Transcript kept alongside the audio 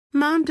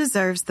Mom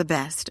deserves the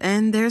best,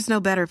 and there's no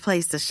better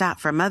place to shop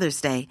for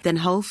Mother's Day than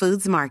Whole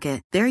Foods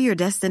Market. They're your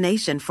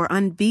destination for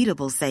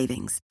unbeatable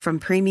savings, from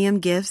premium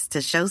gifts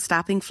to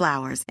show-stopping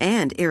flowers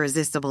and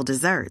irresistible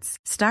desserts.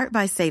 Start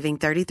by saving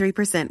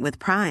 33% with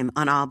Prime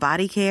on all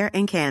body care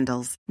and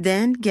candles.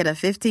 Then get a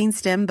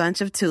 15-stem bunch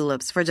of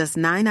tulips for just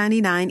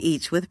 $9.99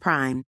 each with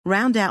Prime.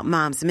 Round out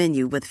Mom's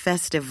menu with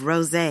festive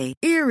rosé,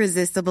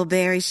 irresistible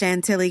berry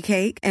chantilly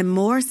cake, and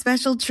more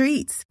special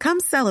treats. Come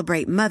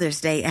celebrate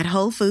Mother's Day at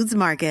Whole Foods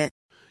Market.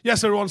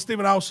 Yes, everyone,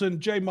 Stephen Howson,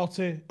 Jay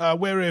Motti.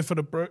 We're here for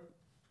the Brew.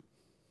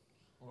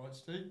 All right,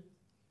 Steve.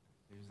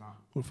 Who's that?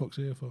 What the fuck's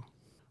he here for?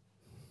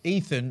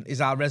 Ethan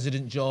is our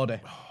resident Geordie.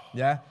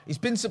 Yeah? He's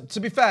been, to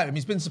be fair to him,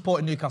 he's been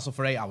supporting Newcastle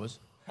for 8 hours.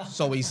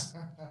 So he's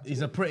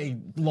a pretty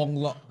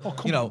long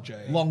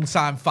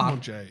time fan. Come on,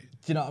 Jay. Do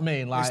you know what I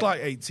mean? It's like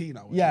 18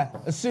 hours. Yeah.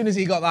 As soon as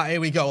he got that,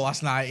 here we go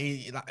last night,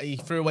 he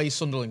threw away his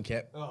Sunderland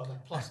kit. Oh, the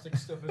plastic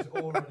stuff has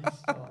already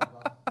started.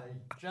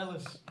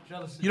 Jealous.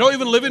 You don't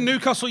even live in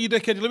Newcastle, you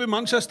dickhead. You live in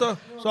Manchester.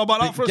 So how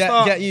about that for a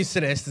start? Get used to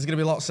this. There's going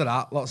to be lots of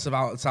that, lots of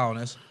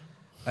out-of-towners.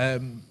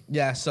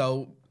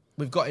 So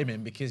we've got him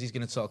in because he's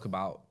going to talk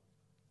about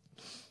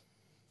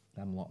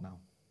them lot now.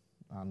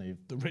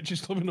 The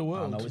richest club in the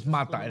world. I know, it's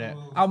mad that, isn't it?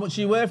 How much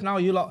are you worth now,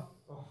 you lot?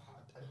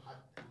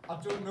 I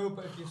don't know,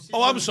 but if you've seen...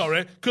 Oh, I'm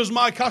sorry, because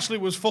Mike Ashley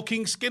was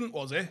fucking skint,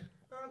 was he?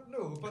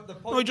 No, but the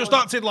point he just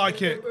acted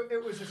like it.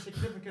 It was a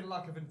significant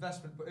lack of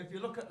investment, but if you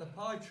look at the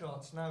pie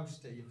charts now,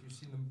 Steve, if you've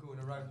seen them going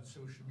around on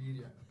social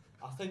media,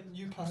 I think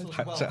Newcastle's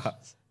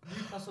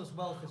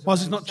wealth is... Why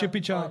is it not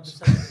chippy charts?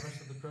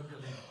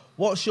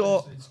 What's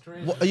your...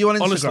 are you on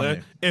Instagram?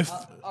 Honestly, if...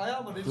 I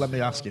am on Instagram. Let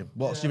me ask you,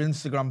 what's your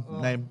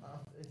Instagram name?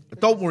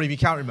 Don't worry if you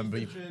can't remember.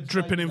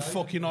 Dripping in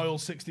fucking oil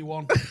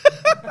 61.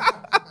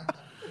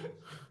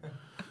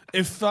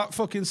 If that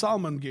fucking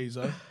Salmon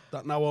geezer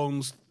that now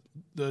owns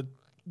the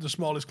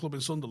smallest club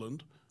in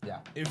Sunderland,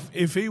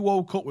 if he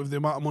woke up with the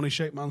amount of money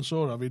Sheikh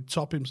Mansour have, he'd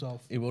top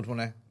himself. He would,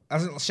 wouldn't he?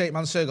 Hasn't Sheikh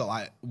Mansour got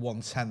like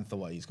 1/10 of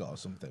what he's got or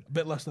something? A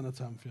bit less than a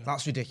tenth, yeah.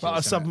 That's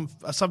ridiculous. But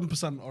a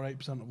 7% or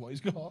 8% of what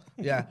he's got.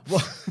 Yeah.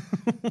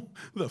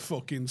 The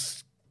fucking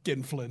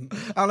skinflint.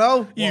 I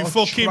know. You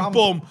fucking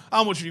bum.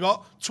 How much have you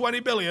got? 20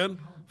 billion?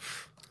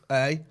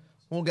 Hey,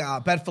 won't get out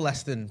of bed for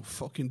less than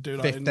fucking do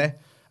that 50.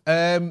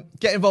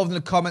 Get involved in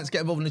the comments,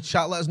 get involved in the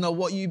chat. Let us know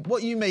what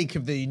you make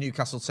of the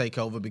Newcastle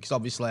takeover, because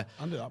obviously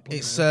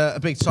it's a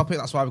big topic.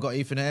 That's why we've got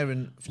Ethan here.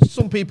 And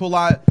some people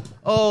like,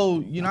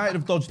 oh, United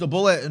have dodged a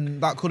bullet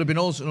and that could have been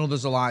us. And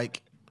others are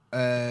like,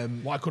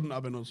 why couldn't it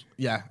have been us?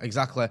 Yeah,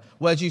 exactly.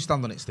 Where do you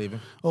stand on it,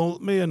 Stephen? Well,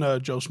 me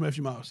and Joe Smith,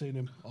 you might have seen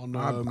him on.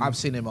 I've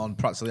seen him on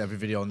practically every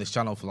video on this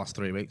channel for the last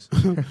 3 weeks.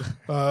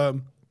 Yeah,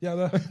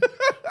 there.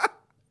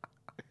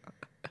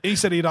 He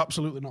said he'd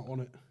absolutely not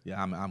want it.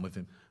 Yeah, I'm with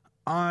him.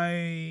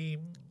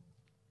 I'm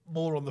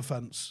more on the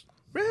fence.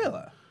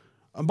 Really?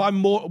 And by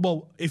more,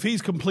 well, if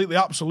he's completely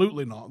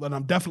absolutely not, then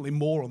I'm definitely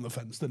more on the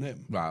fence than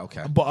him. Right,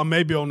 okay. But I'm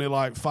maybe only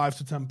like 5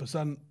 to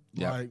 10%.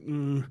 Yeah. Like,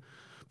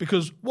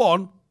 because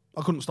one,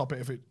 I couldn't stop it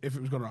if it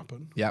was going to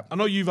happen. Yeah. I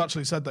know you've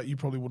actually said that you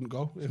probably wouldn't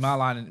go. It's my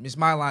line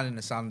in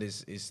the sand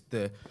is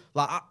the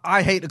like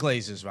I hate the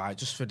Glazers, right?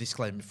 Just for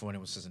disclaimer before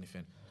anyone says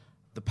anything.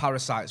 The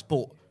parasites,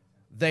 but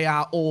they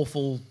are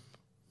awful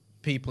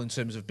people in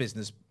terms of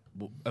business.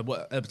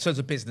 In terms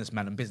of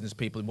businessmen and business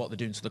people and what they're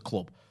doing to the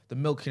club. They're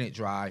milking it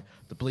dry,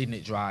 they're bleeding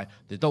it dry,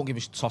 they don't give a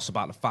toss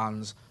about the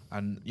fans,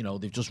 and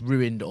they've just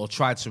ruined or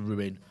tried to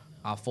ruin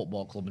our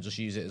football club and just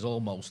use it as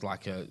almost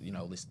like a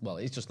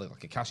it's just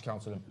like a cash cow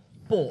to them.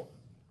 But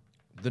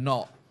they're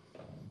not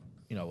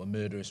a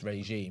murderous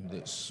regime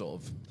that's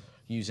sort of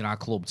using our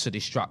club to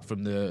distract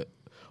from the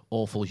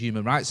awful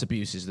human rights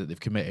abuses that they've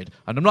committed.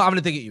 And I'm not having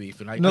a dig at you,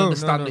 Ethan. I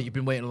understand that you've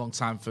been waiting a long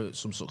time for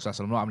some success,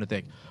 and I'm not having a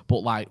dig.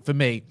 But like for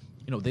me,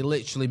 they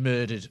literally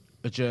murdered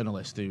a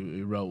journalist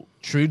who wrote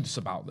truths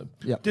about them.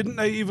 Yeah. Didn't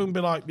they even be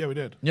like, yeah, we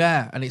did?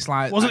 Yeah, and it's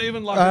like... Wasn't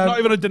even like, not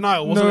even a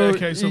denial, wasn't it a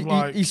case of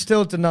like... He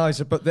still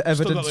denies it, but the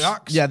evidence... Still got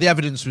the axe. Yeah, the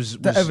evidence was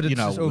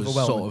overwhelming. was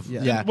sort of...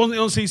 Yeah. Wasn't it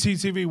on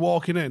CCTV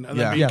walking in and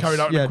then being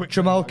carried out in a quick...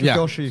 Jamal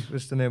Kigoshi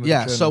was the name of the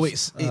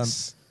journalist.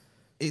 So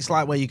it's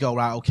like where you go,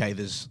 right, okay,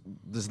 there's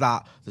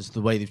that, there's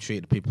the way they've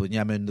treated people in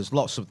Yemen, there's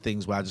lots of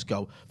things where I just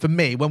go... For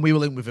me, when we were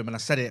linked with him, and I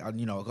said it,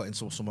 and I got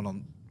into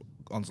someone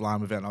onto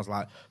line with it, and I was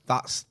like,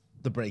 that's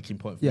the breaking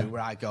point for me,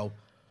 where I go,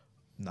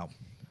 no,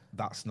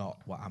 that's not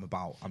what I'm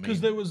about. I mean,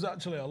 because there was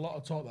actually a lot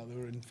of talk that they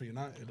were in for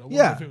United. I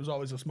wonder if it was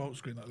always a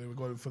smokescreen that they were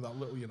going for that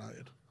little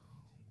United.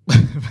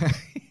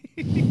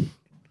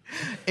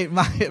 It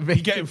might have been.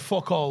 You're getting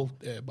fuck all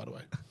here, by the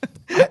way.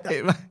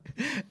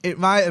 It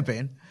might have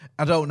been.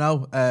 I don't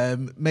know.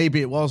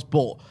 Maybe it was,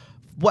 but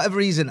whatever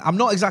reason, I'm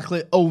not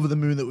exactly over the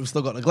moon that we've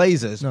still got the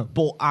Glazers. No.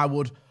 But I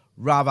would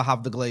rather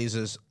have the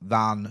Glazers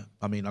than.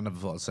 I mean, I never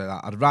thought I'd say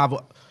that. I'd rather.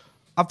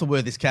 I have to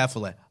word this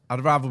carefully.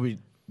 I'd rather we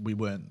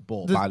weren't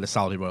bought by the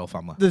Saudi royal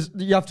family.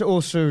 You have to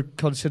also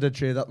consider,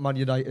 Jay, that Man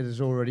United is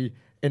already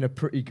in a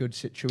pretty good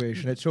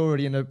situation. It's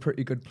already in a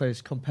pretty good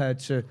place compared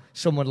to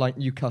someone like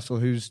Newcastle,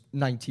 who's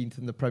 19th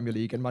in the Premier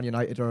League, and Man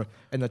United are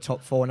in the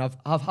top 4. And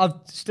I've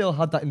still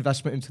had that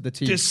investment into the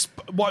team.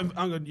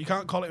 Hang on, you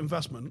can't call it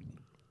investment.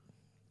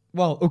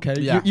 Well, okay,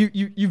 Yeah.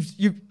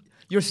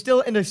 You're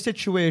still in a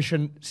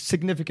situation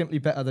significantly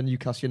better than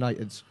Newcastle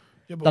United's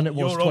than it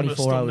was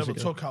 24 hours never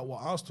ago. took out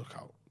what ours took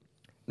out.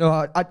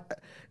 No,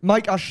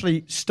 Mike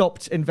Ashley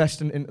stopped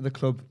investing into the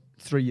club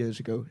 3 years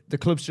ago. The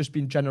club's just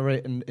been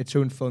generating its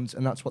own funds,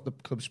 and that's what the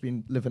club's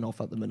been living off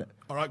at the minute.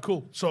 All right,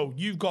 cool. So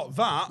you've got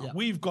that,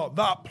 we've got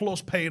that,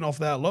 plus paying off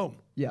their loan.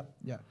 Yeah.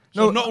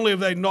 So not only have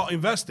they not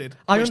invested,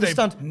 I which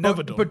understand, they've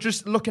never done. but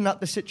just looking at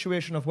the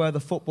situation of where the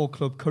football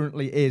club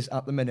currently is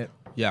at the minute,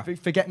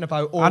 forgetting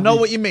about all I know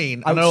what you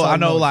mean. I know.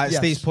 noise, Like yes.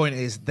 Steve's point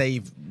is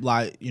they've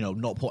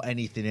not put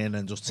anything in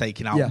and just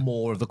taken out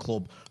more of the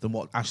club than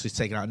what Ashley's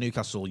taken out of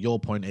Newcastle. Your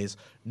point is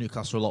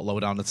Newcastle are a lot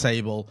lower down the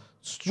table,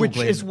 struggling.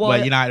 Which is why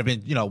where United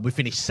have been. We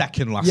finished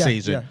second last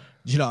season. Yeah.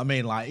 Do you know what I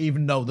mean? Like,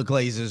 even though the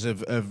Glazers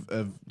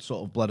have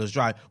sort of bled us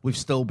dry, we've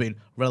still been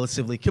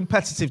relatively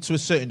competitive to a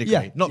certain degree.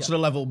 Yeah, Not to the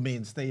level me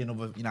and Steve and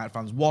other United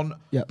fans want,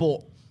 Yeah.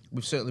 but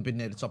we've certainly been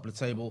near the top of the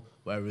table,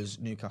 whereas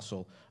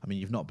Newcastle, I mean,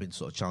 you've not been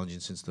sort of challenging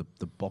since the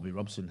Bobby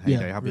Robson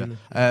heyday, have you?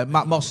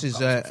 Matt Moss is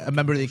a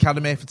member of the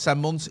academy for 10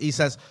 months. He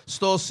says,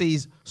 Saw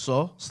Steve's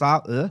Insta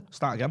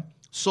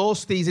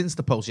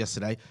post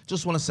yesterday.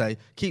 Just want to say,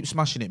 keep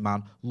smashing it,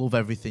 man. Love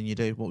everything you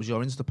do. What was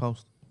your Insta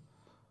post?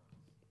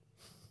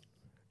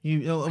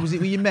 Was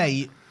it with your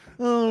mate?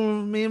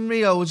 Oh, me and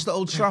Rio was just at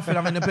Old Trafford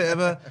having a bit of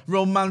a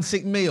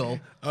romantic meal.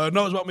 No, it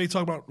was about me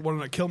talking about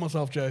wanting to kill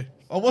myself, Jay.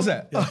 Oh, was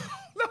it? Yeah.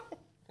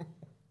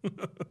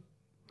 That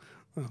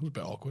was a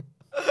bit awkward.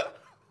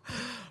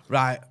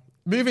 Right.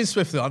 Moving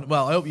swiftly on.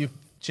 Well, I hope you've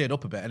cheered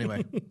up a bit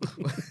anyway.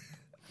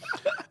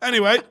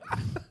 Anyway,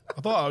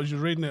 I thought I was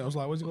just reading it. I was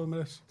like, where's he going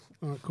with this?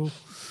 All right, cool.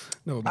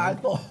 No, I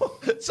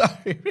thought,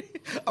 sorry,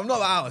 I'm not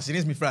that Alison,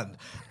 he's my friend.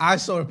 I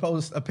saw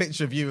a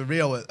picture of you and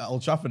Rio at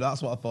Old Trafford.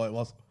 That's what I thought it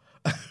was.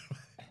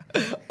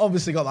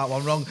 Obviously got that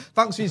one wrong.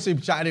 Thanks for your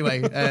super chat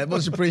anyway.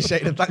 Much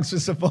appreciated. Thanks for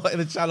supporting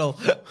the channel.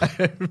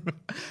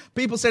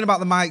 People saying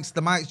about the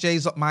mics.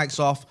 Jay's mic's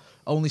off.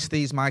 Only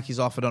Steve's mic is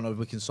off. I don't know if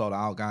we can sort it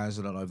out, guys.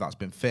 I don't know if that's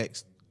been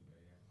fixed.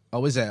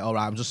 Oh, is it? All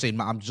right. I'm just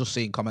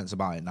seeing comments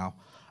about it now.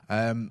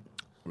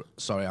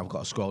 Sorry, I've got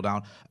to scroll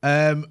down.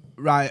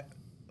 Right.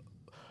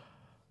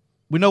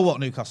 We know what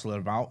Newcastle are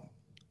about.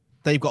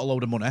 They've got a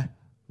load of money.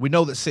 We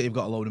know that City have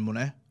got a load of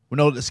money. We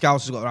know that the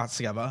Scouts have got their act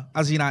together.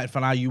 As a United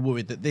fan, are you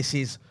worried that this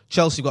is...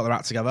 Chelsea have got their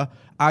act together.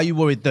 Are you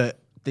worried that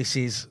this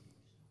is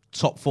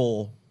top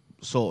 4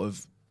 sort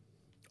of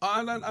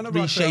I never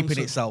reshaping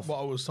itself?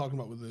 What I was talking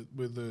about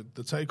with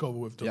the takeover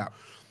we've done. Yeah.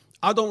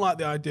 I don't like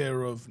the idea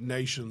of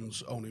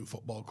nations owning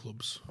football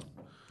clubs.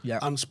 Yeah.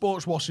 And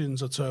sports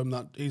washing's a term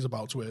that he's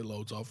about to hear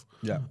loads of.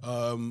 Yeah.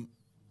 And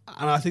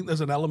I think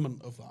there's an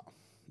element of that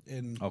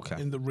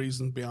in the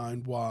reason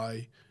behind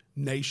why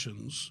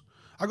nations...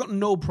 I got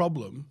no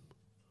problem...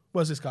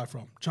 Where's this guy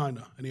from?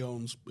 China, and he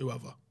owns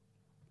whoever.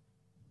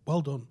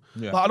 Well done.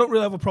 Yeah. But I don't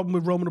really have a problem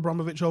with Roman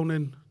Abramovich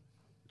owning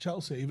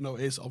Chelsea, even though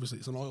it's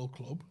an oil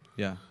club.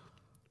 Yeah.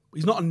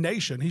 He's not a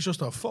nation. He's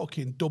just a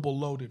fucking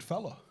double-loaded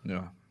fella.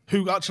 Yeah.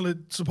 Who actually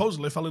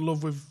supposedly fell in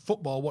love with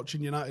football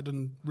watching United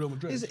and Real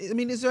Madrid.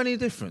 Is there any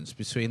difference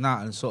between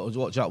that and sort of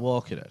what Jack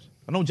Walker did?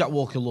 I know Jack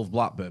Walker loved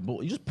Blackburn,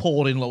 but he just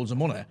poured in loads of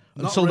money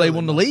until they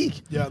won the league.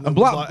 Yeah, and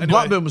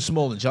Blackburn was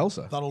smaller than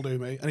Chelsea. That'll do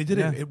me. And he did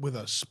it with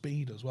a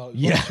speed as well. It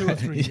was like 2 or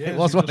 3 years. It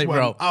was when he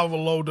bro. Out of a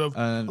load of...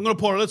 I'm going to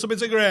pour a little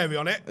bit of gravy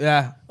on it.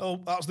 Yeah.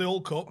 Oh, that's the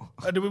old cut.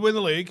 And did we win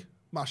the league?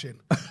 Mashing.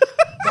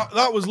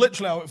 that was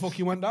literally how it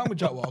fucking went down with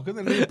Jack Walker.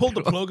 Then he pulled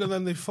the plug and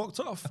then they fucked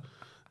off.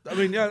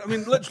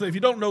 Literally, if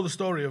you don't know the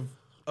story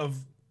of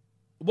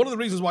one of the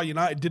reasons why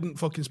United didn't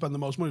fucking spend the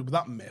most money with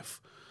that myth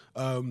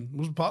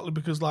was partly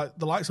because like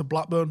the likes of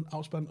Blackburn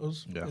outspent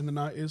us in the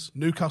 90s.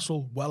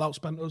 Newcastle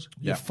outspent us.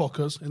 You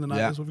fuckers in the 90s.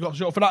 Yeah. We've got to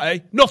shut up for that, eh?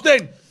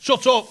 Nothing!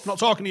 Shut up! Not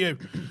talking to you.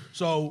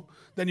 So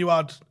then you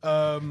had...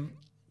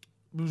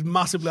 it was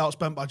massively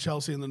outspent by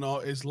Chelsea in the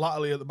noughties.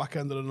 Latterly, at the back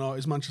end of the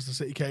noughties, Manchester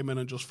City came in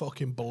and just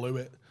fucking blew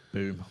it.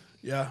 Boom.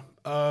 Yeah.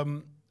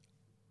 And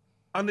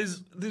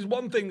there's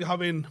one thing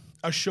having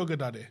a sugar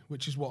daddy,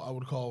 which is what I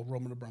would call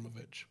Roman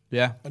Abramovich.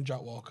 Yeah. And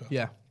Jack Walker.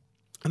 Yeah.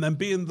 And then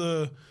being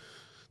the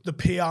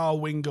PR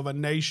wing of a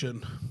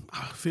nation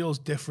feels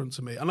different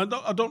to me. And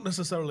I don't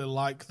necessarily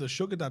like the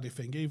sugar daddy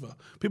thing either.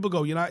 People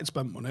go, United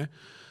spent money.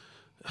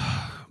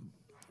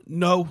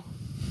 No.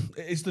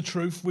 It's the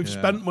truth. We've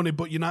spent money,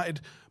 but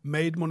United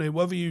made money.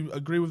 Whether you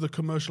agree with the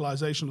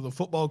commercialisation of the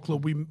football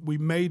club, we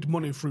made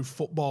money through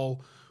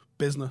football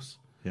business.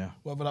 Yeah.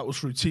 Whether that was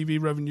through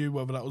TV revenue,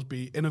 whether that was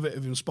be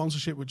innovative in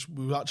sponsorship, which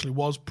we actually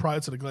was prior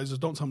to the Glazers.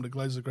 Don't tell me the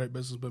Glazers are great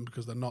businessmen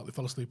because they're not. They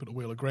fell asleep at the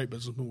wheel. A great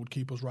businessman would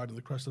keep us riding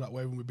the crest of that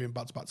wave when we'd be in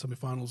back-to-back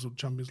semi-finals of the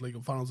Champions League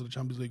and finals of the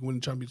Champions League and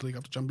winning Champions League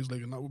after Champions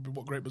League, and that would be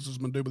what great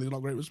businessmen do, but they're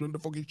not great businessmen. They're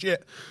fucking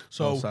shit.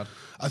 So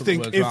I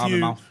think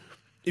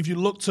if you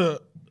look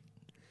to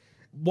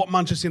what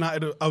Manchester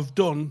United have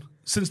done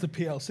since the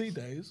PLC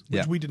days,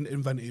 which we didn't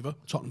invent either,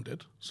 Tottenham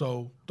did.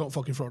 So don't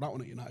fucking throw that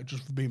one at United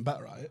just for being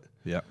better at it.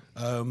 Yeah.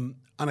 And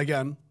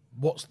again,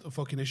 what's the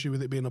fucking issue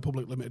with it being a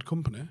public limited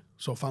company?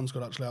 So fans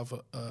could actually have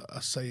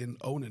a say in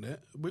owning it.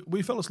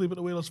 We fell asleep at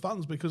the wheel as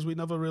fans because we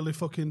never really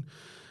fucking...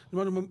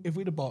 Remember if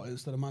we'd have bought it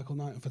instead of Michael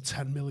Knighton for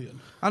 10 million?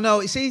 I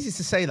know, it's easy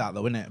to say that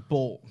though, isn't it?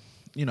 But,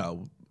 you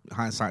know,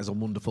 hindsight is a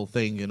wonderful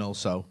thing, and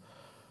also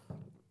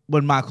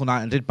when Michael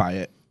Knighton did buy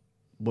it,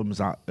 when was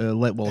that?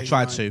 Late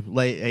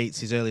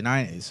 80s, early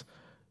 90s.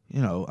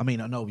 You know, I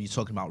mean, I know you're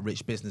talking about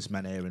rich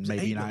businessmen here and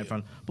maybe United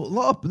fans, but a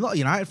lot of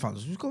United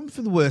fans were going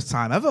through the worst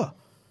time ever.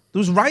 There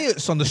was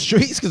riots on the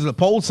streets because of the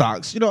poll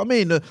tax. You know what I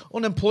mean? The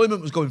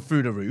unemployment was going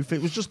through the roof.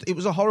 It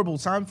was a horrible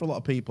time for a lot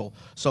of people.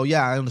 So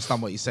yeah, I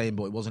understand what you're saying,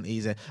 but it wasn't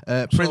easy.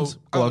 Prince,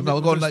 go on,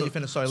 let you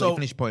finish. Sorry, let you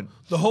finish your point.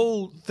 The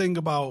whole thing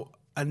about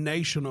a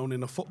nation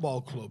owning a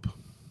football club,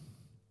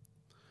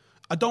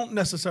 I don't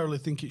necessarily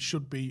think it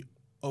should be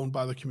owned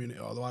by the community,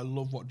 although I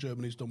love what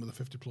Germany's done with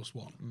the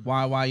 50+1.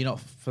 Why are you not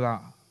for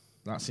that?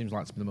 That seems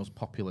like to be the most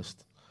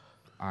populist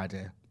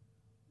idea.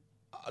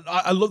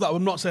 I love that.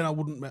 I'm not saying I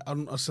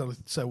don't necessarily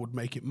say I would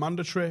make it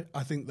mandatory.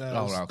 I think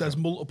there's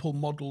multiple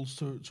models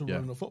to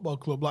run a football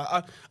club.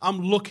 Like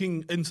I'm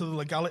looking into the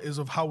legalities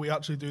of how we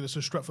actually do this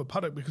at Stretford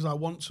Paddock because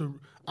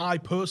I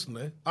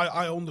personally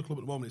own the club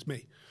at the moment. It's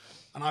me,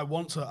 and I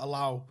want to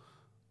allow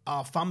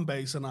our fan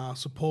base and our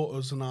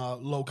supporters and our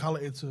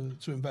locality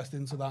to invest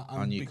into that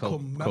and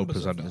become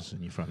members co-presenters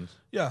and your friends.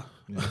 Yeah.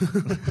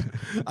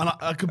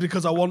 And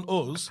because I want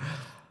us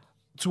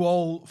to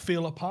all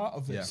feel a part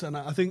of this, and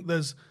I think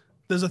there's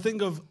a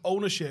thing of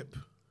ownership.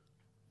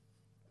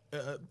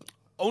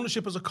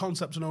 Ownership as a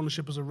concept and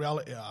ownership as a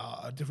reality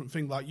are a different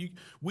thing. Like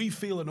we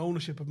feel an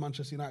ownership of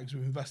Manchester United because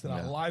we've invested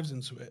our lives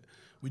into it.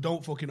 We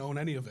don't fucking own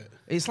any of it.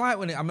 It's like I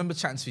remember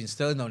chatting to Ian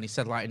Sterling though, and he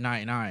said like in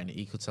 '99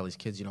 he could tell his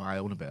kids, you know, I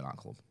own a bit of that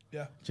club.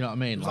 Yeah. Do you know what I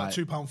mean? It was like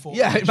 £2.40.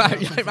 Yeah,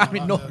 it might be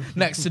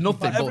next to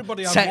nothing, but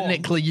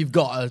technically you've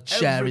got a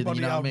share in.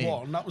 You know what I mean?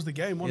 One. That was the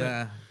game, wasn't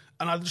it?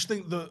 And I just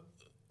think that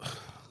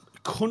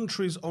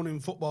countries owning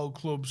football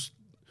clubs,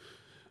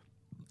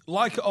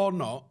 like it or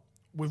not,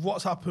 with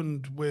what's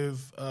happened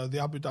with the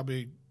Abu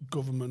Dhabi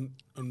government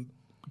and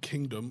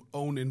kingdom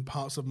owning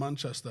parts of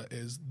Manchester,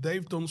 is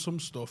they've done some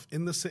stuff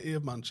in the city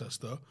of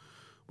Manchester,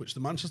 which the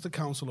Manchester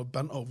Council have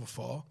bent over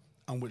for,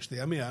 and which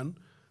the MEN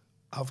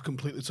have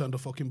completely turned a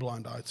fucking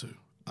blind eye to.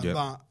 And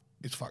that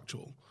is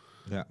factual.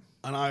 Yeah.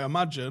 And I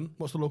imagine,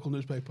 what's the local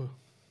newspaper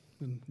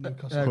in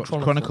Newcastle?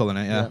 Chronicle, in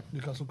it, yeah.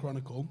 Newcastle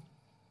Chronicle.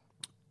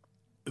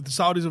 If the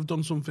Saudis have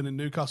done something in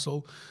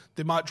Newcastle,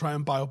 they might try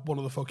and buy up one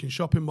of the fucking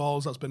shopping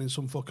malls that's been in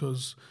some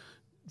fucker's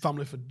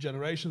family for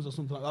generations or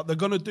something like that. They're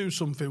going to do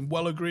something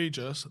well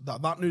egregious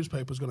that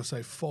newspaper's going to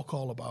say fuck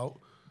all about.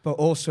 But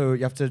also,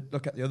 you have to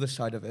look at the other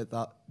side of it,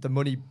 that the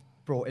money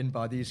brought in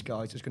by these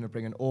guys is going to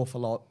bring an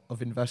awful lot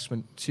of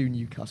investment to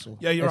Newcastle.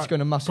 Yeah, you're right. It's going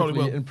to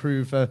massively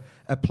improve a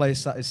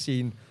place that has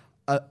seen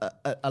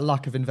a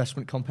lack of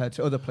investment compared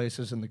to other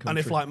places in the country. And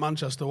if, like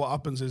Manchester, what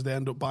happens is they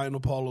end up buying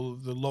up all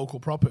of the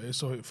local property,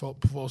 so it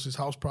forces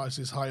house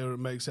prices higher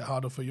and makes it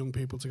harder for young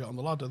people to get on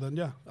the ladder, then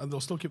and they'll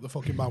still keep their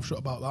fucking mouth shut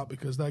about that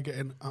because they're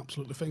getting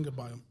absolutely fingered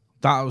by them.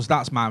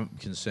 That's my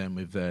concern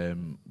with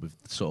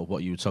sort of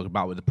what you were talking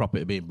about with the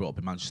property being brought up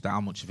in Manchester.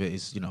 How much of it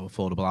is, you know,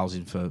 affordable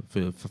housing for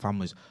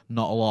families?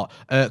 Not a lot.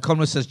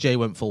 Conrad says Jay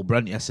went full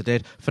Brent. Yes, I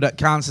did. Fredette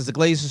Khan says the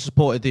Glazers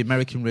supported the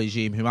American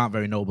regime, who aren't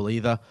very noble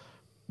either.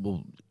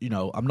 Well, you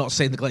know, I'm not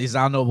saying the Glazers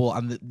are noble,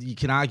 and you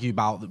can argue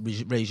about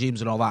the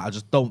regimes and all that. I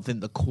just don't think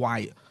they're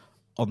quite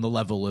on the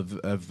level of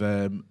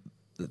the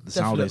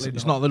Saudis.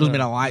 It's not. That doesn't mean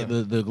I like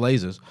the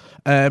Glazers.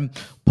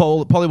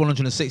 Polly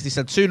 160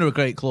 said Sooner a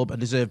great club and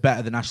deserve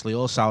better than Ashley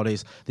or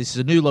Saudis. This is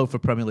a new low for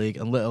Premier League,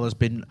 and little has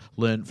been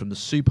learned from the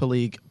Super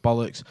League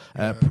bollocks.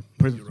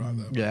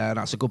 Yeah,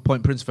 that's a good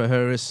point. Prince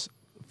Verhees,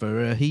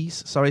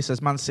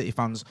 says Man City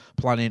fans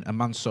planning a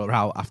Mansour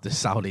out after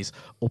Saudis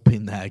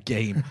upping their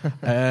game.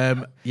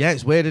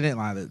 It's weird, isn't it?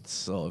 Like that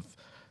sort of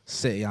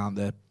City aren't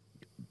the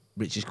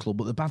richest club,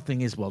 but the bad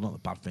thing is, well, not the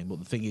bad thing, but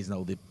the thing is,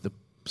 no, the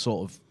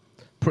sort of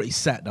pretty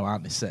set now,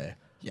 aren't they, City?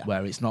 Yeah.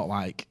 Where it's not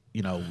like,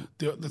 you know...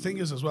 The thing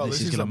is as well,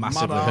 this is a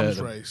mad arms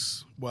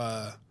race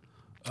where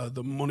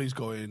the money's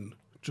going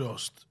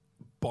just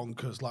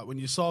bonkers. Like when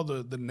you saw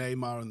the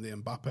Neymar and the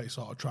Mbappe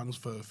sort of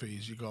transfer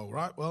fees, you go,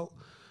 right, well...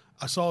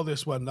 I saw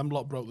this when them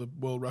lot broke the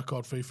world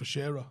record fee for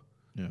Shearer.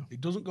 Yeah,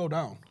 it doesn't go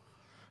down.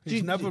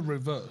 It's never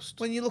reversed.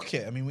 When you look at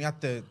it, I mean, we had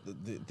the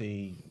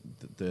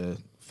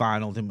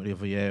final, didn't we, the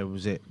other year?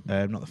 Was it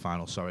not the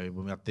final? Sorry,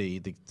 when we had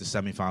the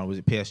semi-final, was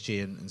it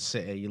PSG and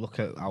City? You look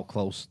at how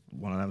close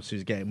one of them two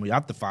is getting. We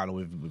had the final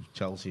with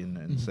Chelsea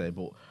and City,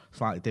 but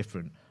slightly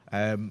different.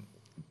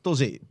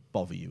 Does it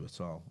bother you at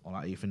all, or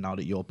like even now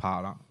that you're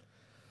part of that?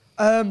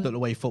 The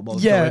way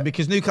football's going,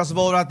 because Newcastle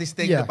have already had this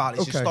thing about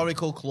this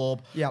historical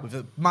club with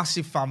a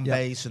massive fan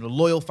base and a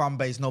loyal fan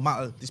base. No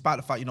matter, despite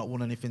the fact you've not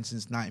won anything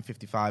since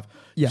 1955,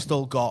 you've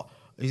still got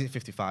Is it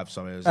 55?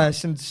 Sorry. Is it?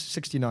 Since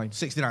 69.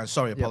 69.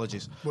 Sorry,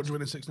 apologies. What did you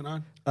win in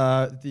 69?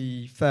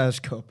 The Fairs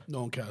Cup.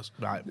 No one cares.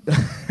 Right.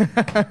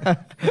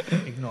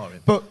 Ignore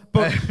him. But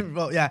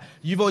Well, yeah,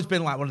 you've always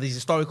been like one of these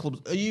historic clubs.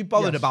 Are you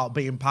bothered Yes. about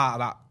being part of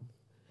that?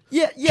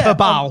 yeah.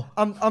 Cabal.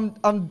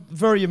 I'm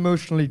very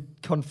emotionally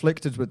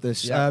conflicted with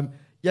this. Yeah.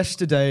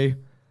 Yesterday,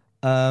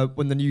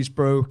 when the news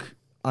broke,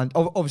 and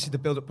obviously the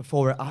build-up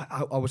before it,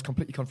 I was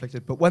completely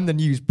conflicted. But when the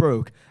news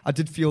broke, I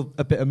did feel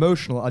a bit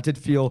emotional. I did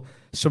feel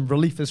some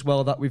relief as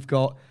well that we've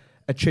got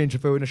a change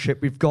of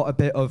ownership. We've got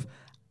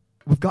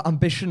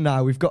ambition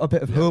now. We've got a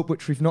bit of hope,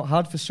 which we've not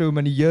had for so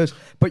many years.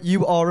 But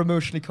you are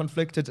emotionally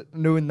conflicted,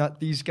 knowing that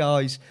these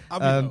guys.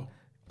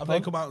 Have they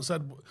come out and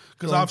said?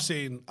 Because I've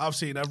seen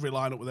every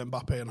lineup with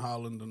Mbappe and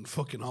Haaland and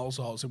fucking all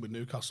sorts in with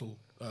Newcastle.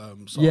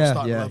 Yeah.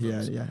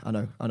 I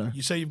know.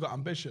 You say you've got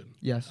ambition.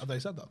 Yes. Have they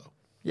said that though?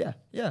 Yeah.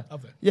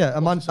 Have they? Yeah,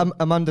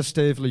 Amanda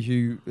Staveley,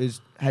 who is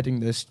heading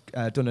this,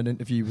 done an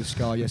interview with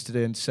Sky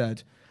yesterday and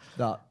said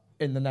that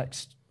in the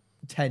next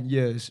 10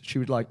 years she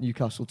would like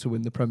Newcastle to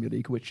win the Premier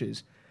League, which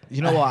is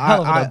You know what?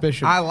 hell of an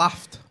ambition. I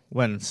laughed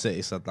when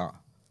City said that.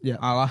 Yeah.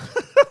 I laughed.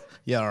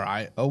 Yeah, all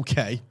right.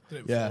 Okay. Did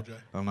it Yeah. before,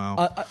 Jay. I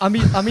know. I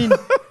mean,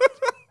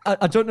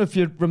 I don't know if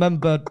you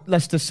remember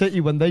Leicester City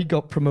when they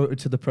got promoted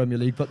to the Premier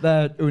League, but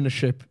their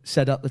ownership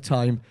said at the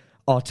time,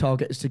 our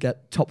target is to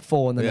get top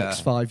 4 in the next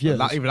 5 years.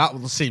 Even that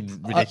would seem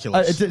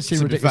ridiculous. It did seem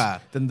to ridiculous. Be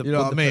fair. Than the- You know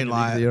than what I the mean? Premier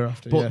League Like, the year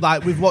after, but yeah.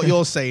 like with what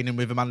you're saying and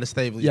with Amanda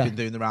Staveley, Yeah. who's been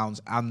doing the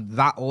rounds, and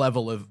that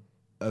level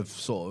of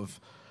sort of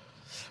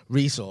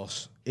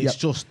resource,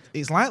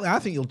 it's likely. I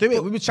think you'll do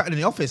it. We were chatting in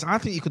the office. I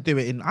think you could do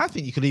it I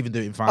think you could even do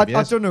it in 5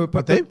 years. I don't know,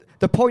 but I do.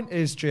 the point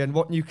is, Jay, and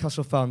what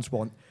Newcastle fans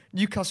want,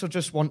 Newcastle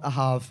just want to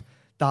have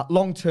that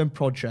long-term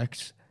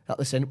project that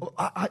they're saying, well,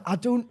 I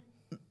don't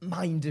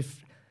mind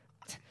if...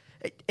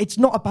 It's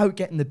not about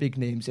getting the big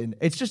names in.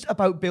 It's just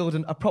about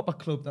building a proper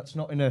club that's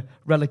not in a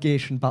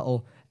relegation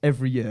battle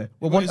every year.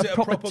 Is it a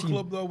proper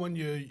club though when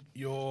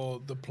you're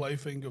the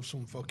plaything of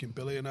some fucking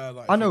billionaire?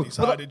 Like, I know, if he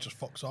decided just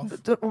fucks off.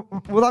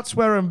 Well, that's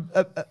where I'm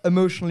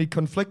emotionally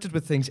conflicted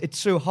with things. It's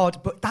so hard,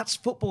 but that's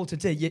football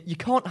today. You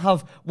can't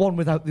have one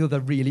without the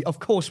other, really. Of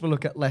course, we'll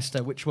look at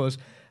Leicester, which was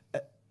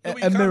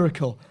a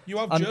miracle. You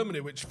have Germany,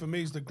 which for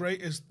me is the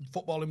greatest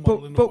footballing But-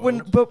 model in the but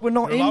world. we're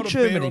not You're in allowed a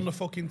beer Germany. on the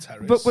fucking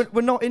terrace. But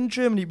we're not in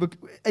Germany.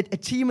 A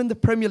team in the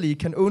Premier League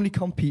can only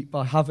compete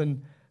by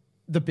having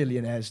the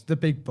billionaires, the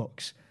big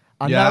bucks.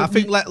 And Yeah, now I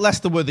think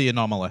Leicester were the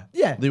anomaly.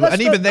 Yeah,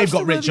 And even they've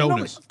got rich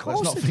owners. Of course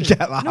Let's not they do.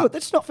 forget that. No,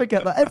 let's not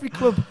forget that. Every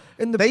club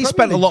in the They Premier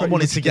spent a League lot of pretty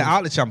money much to get does. out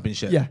of the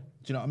Championship. Yeah. Do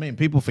you know what I mean?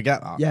 People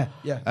forget that. Yeah.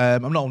 I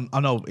know.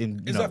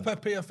 is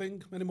FFP a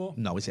thing anymore?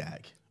 No, is it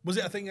egg? Was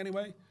it a thing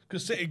anyway?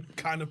 Because City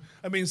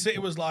City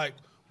was like,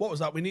 what was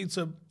that? We need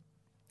to.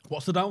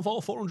 What's the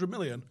downfall? 400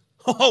 million.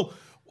 Oh,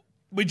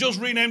 we just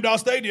renamed our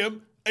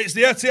stadium. It's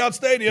the Etihad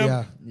Stadium.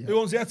 Yeah. Who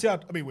owns the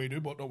Etihad? I mean, we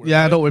do, but don't worry.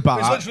 Yeah, about don't worry about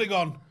It's that. literally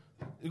gone.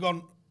 You've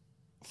gone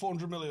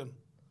 400 million.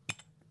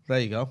 There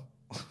you go.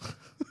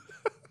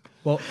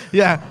 Well,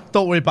 Yeah,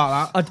 don't worry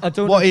about that. I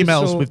don't What know if you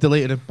emails? saw- We've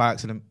deleted them by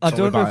accident. I Don't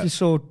don't worry know about if you it.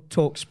 saw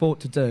Talk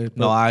Sport today.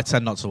 No, but I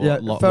tend not to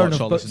watch fair or enough,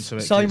 but listen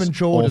to it. Simon It's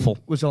Jordan awful.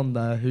 was on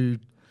there, who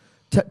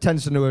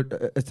tends to know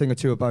a thing or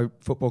two about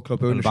football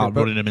club And ownership. about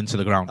but- running them into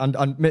the ground.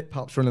 and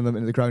perhaps running them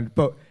into the ground.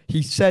 But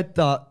he said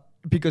that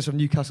because of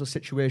Newcastle's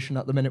situation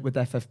at the minute with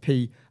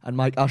FFP and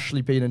Mike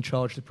Ashley being in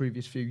charge the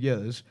previous few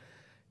years,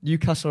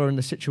 Newcastle are in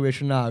a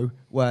situation now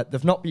where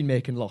they've not been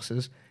making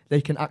losses. They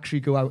can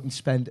actually go out and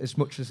spend as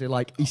much as they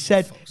like. He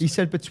said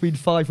between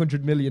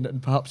 500 million and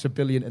perhaps $1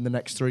 billion in the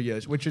next 3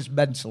 years, which is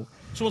mental.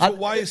 So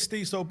why is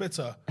Steve so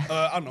bitter?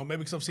 I don't know, maybe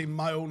because I've seen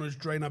my owners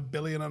drain $1.5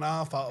 billion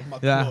out of my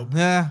club.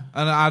 Yeah,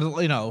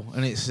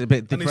 and it's a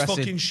bit And his depressing.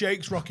 fucking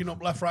sheiks rocking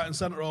up left, right, and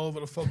centre all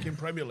over the fucking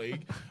Premier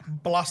League,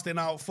 blasting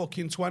out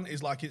fucking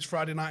 20s like it's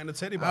Friday night in the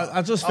titty bar.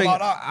 I just How think- about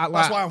that? I like-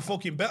 That's why I'm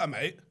fucking bitter,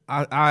 mate.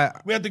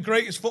 We had the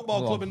greatest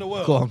football club in the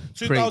world. Go on,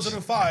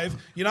 2005,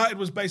 United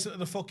was basically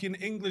the fucking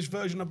English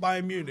version of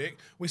Bayern Munich.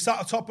 We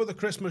sat atop of the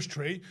Christmas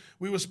tree.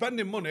 We were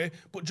spending money,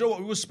 but Joe, what?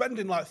 We were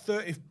spending like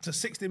 30 to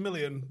 60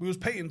 million. We was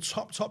paying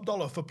top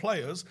dollar for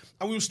players,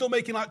 and we were still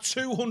making like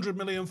 200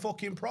 million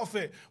fucking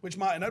profit, which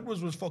Martin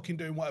Edwards was fucking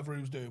doing whatever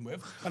he was doing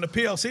with, and the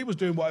PLC was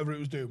doing whatever it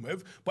was doing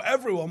with, but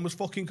everyone was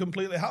fucking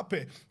completely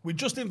happy. We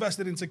just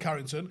invested into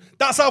Carrington.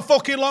 That's how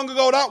fucking long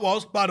ago that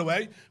was, by the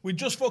way. We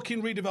just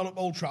fucking redeveloped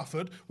Old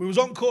Trafford. We was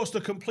on course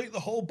to complete the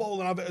whole bowl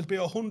and have it as be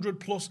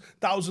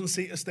 100,000+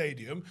 seater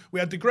stadium. We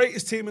had the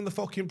greatest team in the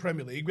fucking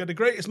Premier League. We had the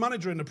greatest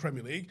manager in the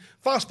Premier League.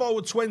 Fast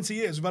forward 20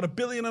 years, we've had $1.5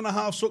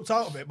 billion sucked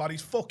out of it by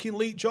these fucking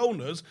leech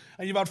owners,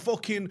 and you've had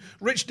fucking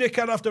rich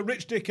dickhead after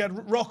rich dickhead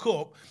rock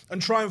up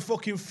and try and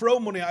fucking throw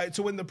money at it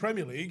to win the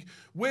Premier League.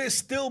 We're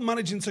still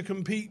managing to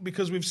compete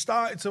because we've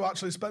started to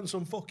actually spend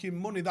some fucking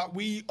money that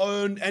we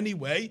earn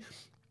anyway.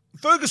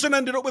 Ferguson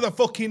ended up with a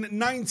fucking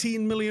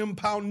 £19 million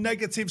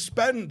negative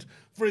spend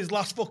for his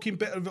last fucking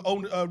bit of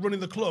running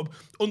the club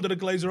under the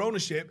Glazer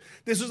ownership.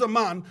 This was a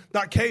man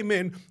that came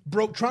in,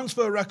 broke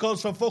transfer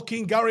records for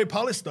fucking Gary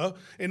Pallister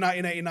in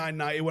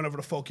 1989-90, whenever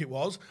the fuck it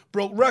was.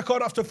 Broke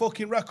record after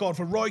fucking record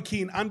for Roy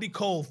Keane, Andy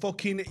Cole,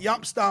 fucking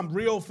Jaap Stam,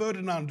 Rio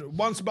Ferdinand,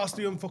 Juan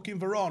Sebastian fucking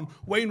Veron,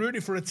 Wayne Rooney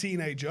for a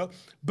teenager,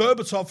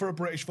 Berbatov for a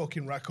British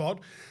fucking record.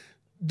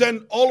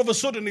 Then all of a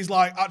sudden he's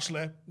like,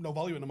 actually, no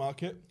value in the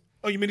market.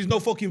 Oh, you mean there's no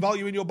fucking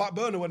value in your back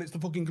burner when it's the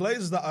fucking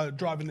Glazers that are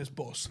driving this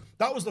bus?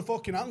 That was the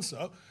fucking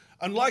answer.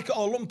 And like it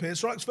or lump it,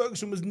 Sir Alex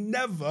Ferguson was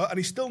never, and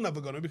he's still never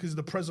going to because he's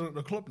the president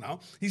of the club now,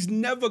 he's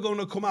never going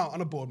to come out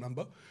on a board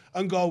member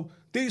and go,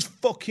 these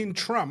fucking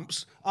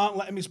tramps aren't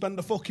letting me spend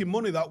the fucking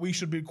money that we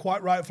should be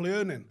quite rightfully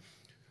earning.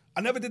 I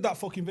never did that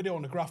fucking video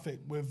on the graphic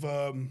with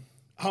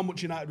how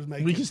much United was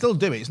making. We can still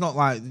do it. It's not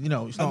like,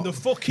 it's not. And the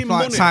fucking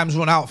like money. Time's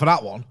run out for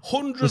that one.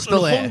 Hundreds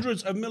and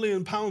hundreds of £1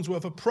 million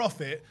worth of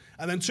profit,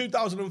 and then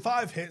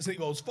 2005 hits and it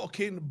goes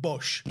fucking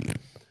bush.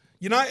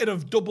 United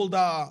have doubled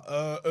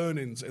our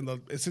earnings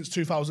since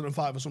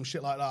 2005 or some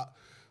shit like that.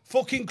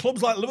 Fucking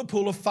clubs like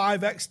Liverpool have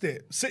 5x'd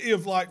it. City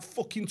have like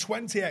fucking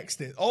 20x'd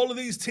it. All of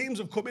these teams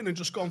have come in and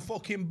just gone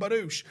fucking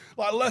badoosh.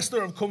 Like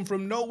Leicester have come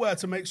from nowhere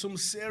to make some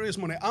serious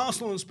money.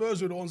 Arsenal and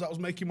Spurs were the ones that was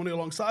making money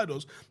alongside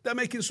us. They're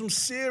making some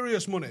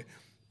serious money.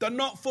 They're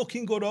not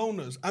fucking good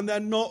owners and they're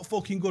not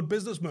fucking good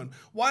businessmen.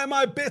 Why am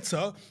I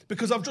bitter?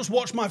 Because I've just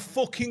watched my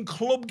fucking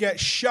club get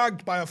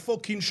shagged by a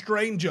fucking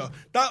stranger.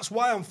 That's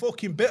why I'm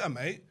fucking bitter,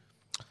 mate.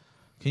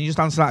 Can you just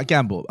answer that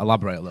again, but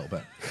elaborate a little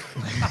bit?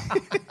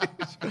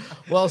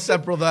 Well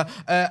said, brother.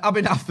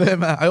 Abhinav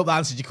Verma, I hope that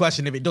answered your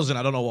question. If it doesn't,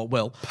 I don't know what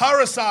will.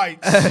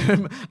 Parasites!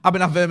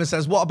 Abhinav Verma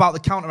says, what about the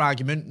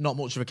counter-argument? Not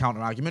much of a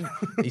counter-argument.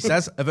 He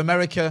says, of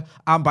America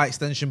and by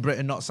extension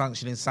Britain not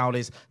sanctioning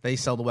Saudis, they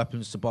sell the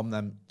weapons to bomb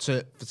them,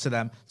 to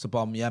them to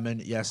bomb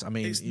Yemen. Yes, I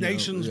mean... It's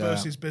nations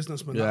versus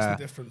businessmen. That's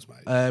the difference,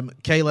 mate.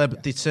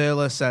 Caleb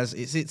Deterla says,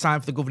 is it time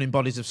for the governing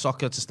bodies of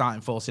soccer to start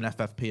enforcing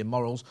FFP and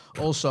morals?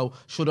 Also,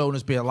 should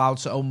owners be allowed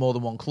to own more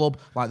than one club,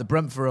 like the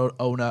Brentford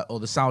owner or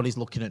the Saudis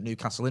looking at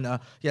Newcastle Inter?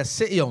 Yes,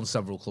 City owns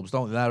several clubs,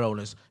 don't they? Their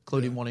owners,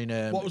 including one in...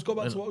 What was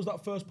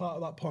that first part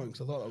of that point?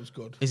 Because I thought that was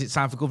good. Is it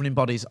time for governing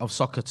bodies of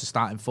soccer to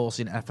start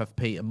enforcing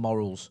FFP and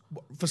morals?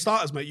 For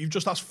starters, mate, you've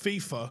just asked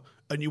FIFA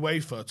and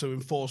UEFA to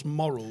enforce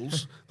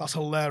morals. That's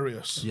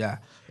hilarious. Yeah,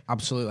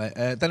 absolutely.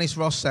 Dennis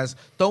Ross says,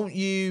 don't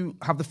you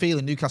have the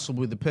feeling Newcastle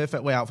will be the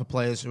perfect way out for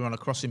players who are on a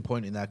crossing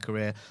point in their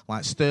career,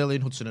 like Sterling,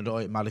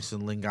 Hudson-Odoi,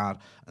 Maddison, Lingard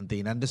and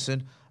Dean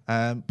Henderson?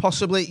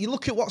 Possibly. You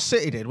look at what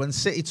City did when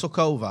City took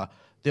over.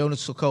 The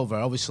owners took over.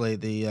 Obviously,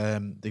 they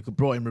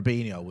brought in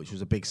Robinho, which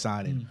was a big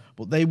signing,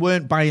 but they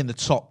weren't buying the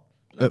top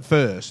at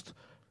first,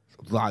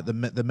 like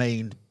the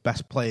main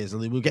best players.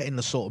 They were getting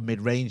the sort of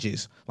mid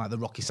ranges, like the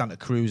Rocky Santa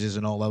Cruzes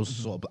and all those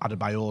sort of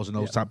Adebayors and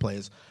those type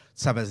players.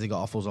 Tevez, they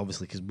got off us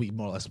obviously because we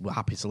more or less were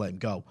happy to let him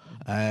go,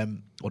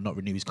 or not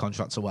renew his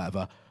contract or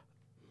whatever.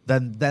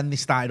 Then they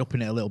started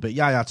upping it a little bit.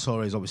 Yaya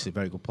Toure is obviously a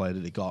very good player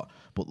that they got,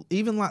 but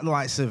even like the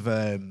likes of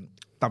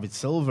David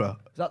Silva.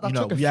 That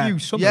took a few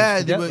summers.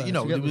 Yeah, they were,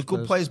 they were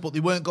good players, but they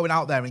weren't going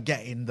out there and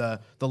getting the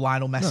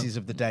Lionel Messis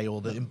of the day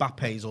or the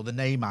Mbappes or the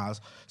Neymars.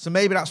 So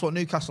maybe that's what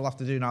Newcastle have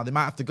to do now. They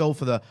might have to go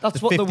for the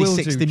 50,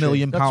 60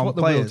 million pound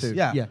players.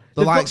 Yeah.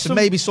 The likes of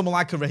maybe someone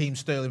like a Raheem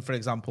Sterling, for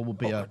example, would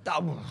be a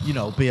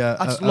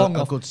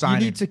good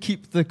signing. You need to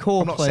keep the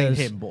core players. I'm not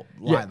saying him, but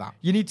like that.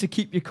 You need to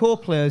keep your core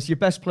players, your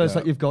best players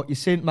that you've got, your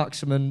Saint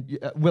Maximin,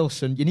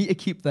 Wilson. You need to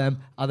keep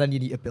them, and then you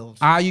need to build.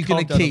 Are you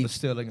going to keep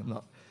Sterling and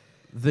that?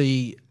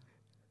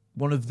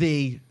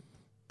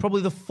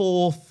 Probably the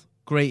fourth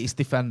greatest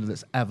defender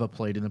that's ever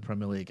played in the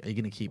Premier League? Are you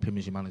going to keep him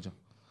as your manager?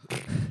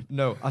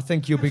 No, I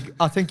think you'll be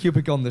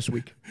gone this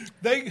week.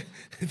 They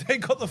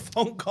got the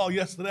phone call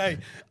yesterday.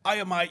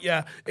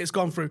 It's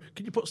gone through.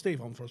 Can you put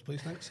Steve on for us,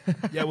 please? Thanks.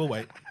 Yeah, we'll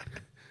wait.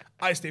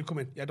 Hi, Steve, come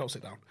in. Yeah, don't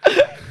sit down.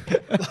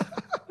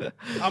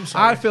 I'm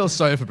sorry. I feel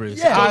sorry for Bruce.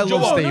 Yeah, I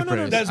love Steve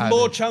Bruce. There's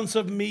more chance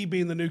of me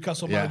being the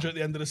Newcastle manager at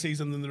the end of the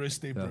season than there is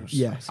Steve Bruce.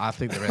 Yes. I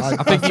think there is.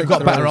 I think you've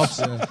got better odds.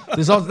 Yeah.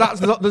 There's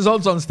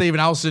odds on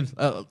Stephen Howson.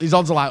 His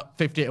odds are like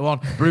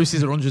 50-1.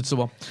 Bruce's are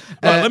 100-1.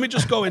 Right, let me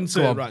just go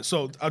into it. Right,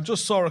 so I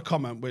just saw a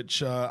comment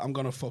which I'm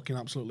going to fucking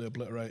absolutely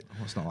obliterate. Oh,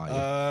 it's not like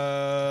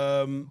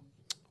you.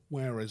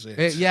 Where is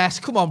it?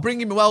 Yes, come on,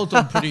 bring him. Well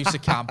done, producer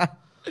Cam.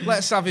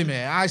 Let's have him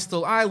here.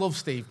 I love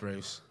Steve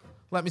Bruce.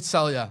 Let me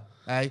tell you,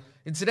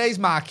 in today's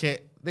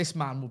market, this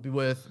man would be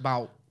worth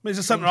about... He's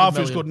a centre-half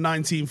who's got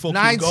 19 fucking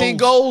 19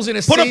 goals in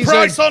a season. Put a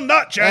price on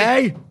that,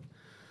 Jay! Hey.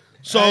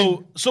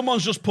 So,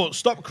 someone's just put,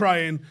 stop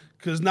crying,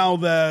 because now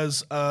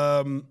there's...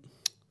 we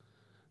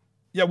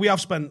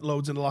have spent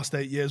loads in the last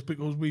 8 years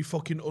because we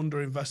fucking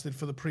underinvested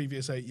for the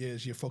previous 8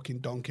 years, you fucking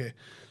donkey.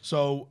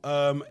 So,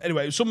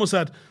 anyway, someone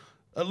said...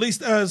 At least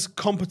there's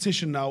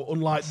competition now,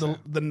 unlike the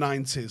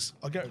 90s.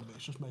 I'll get rid of it.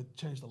 It's just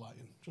change the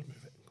lighting. Just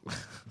move it.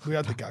 We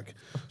had the gag.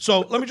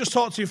 So let me just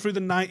talk to you through the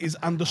 90s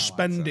and the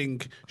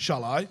spending,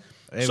 shall I?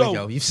 Here we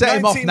go. You've set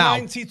him off now.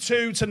 1992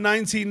 to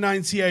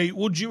 1998,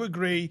 would you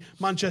agree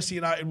Manchester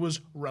United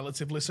was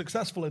relatively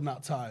successful in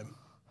that time?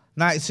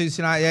 92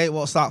 to 98,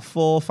 what's that?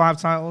 5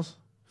 titles?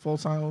 4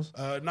 titles?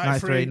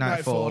 93,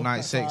 94,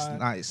 96, 95.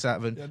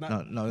 97.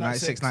 Yeah, no,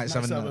 96,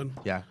 97. 97.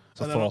 Yeah.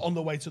 So And then 4. on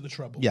the way to the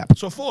treble. Yeah.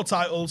 So 4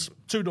 titles,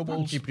 2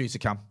 doubles. You producer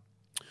Cam.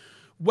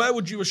 Where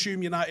would you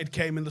assume United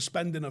came in the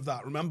spending of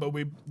that? Remember,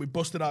 we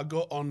busted our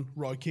gut on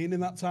Roy Keane in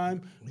that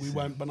time. We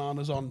went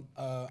bananas on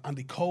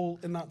Andy Cole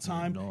in that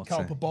time.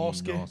 Karl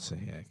Poborski. Naughty,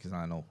 yeah, because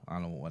I know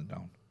what went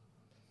down.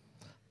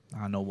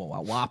 I know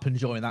what happened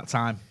during that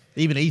time.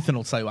 Even Ethan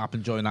will tell you what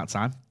happened during that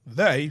time.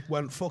 They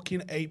went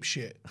fucking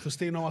apeshit.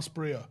 Faustino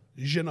Asprilla,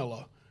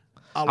 Ginola,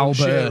 Alan Albert.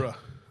 Shearer.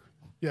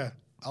 Yeah,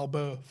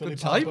 Albert. Good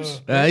Philippe times.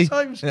 Albert. Hey. Good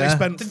times. They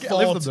spent Didn't get to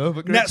live them though,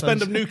 but great net spend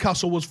times. of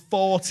Newcastle was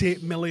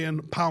 £40 million.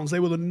 They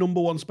were the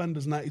number 1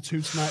 spenders,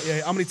 92 to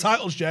 98. How many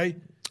titles, Jay?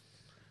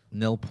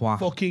 Nil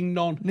point. Fucking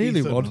none. Nearly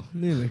Ethan. one.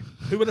 Nearly.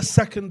 Who were the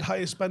second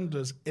highest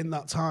spenders in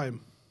that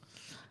time?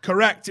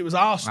 Correct, it was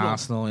Arsenal.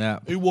 Arsenal, yeah.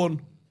 Who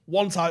won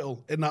 1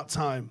 title in that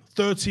time.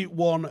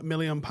 £31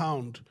 million.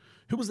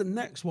 Who was the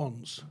next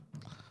ones?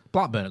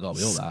 Blackburn have got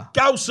to be up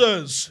there.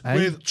 Scousers Hey.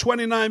 with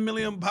 £29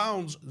 million.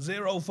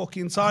 0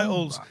 fucking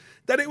titles.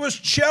 Then it was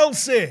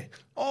Chelsea.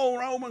 Oh,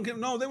 Roman.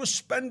 No, they were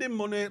spending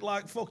money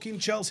like fucking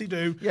Chelsea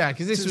do. Yeah,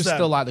 because this Since was then.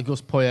 still like the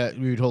Gus Poyet,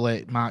 Ruud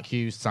Gullit, Mark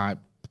Hughes type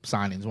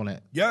signings, wasn't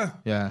it? Yeah.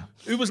 Yeah.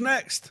 Who was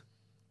next?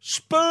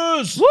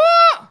 Spurs.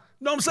 What?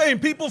 No, I'm saying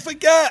people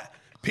forget.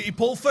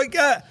 People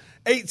forget.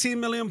 £18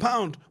 million.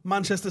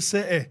 Manchester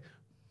City.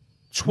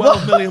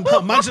 £12 million.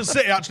 Manchester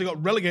City actually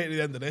got relegated at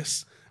the end of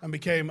this and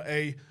became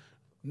a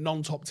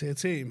non-top tier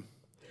team.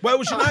 Where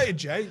was United,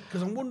 Jay?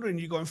 Because I'm wondering,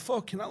 you're going,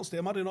 fucking hell,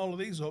 Steve, I'm adding all of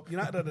these up.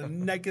 United had a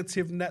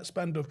negative net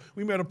spend of,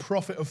 we made a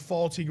profit of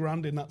 40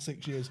 grand in that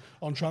 6 years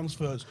on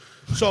transfers.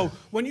 So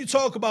when you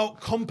talk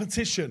about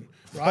competition,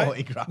 right?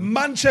 40 grand.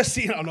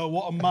 Manchester United, I know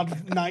what a mad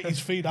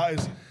 90s feed that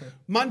is.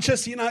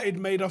 Manchester United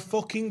made a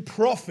fucking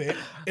profit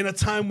in a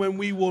time when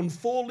we won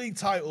 4 league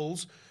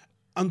titles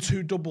and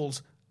 2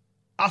 doubles.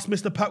 Ask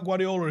Mr. Pep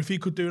Guardiola if he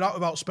could do that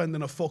without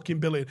spending a fucking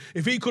billion.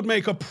 If he could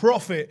make a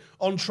profit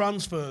on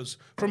transfers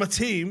from a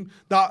team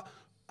that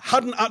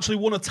hadn't actually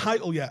won a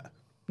title yet,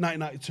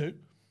 1992.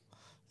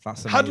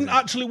 That's amazing. Hadn't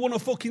actually won a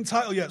fucking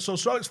title yet. So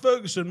Sir Alex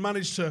Ferguson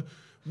managed to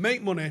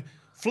make money,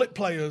 flip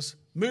players,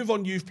 move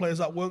on youth players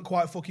that weren't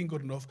quite fucking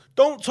good enough.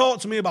 Don't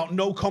talk to me about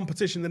no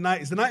competition in the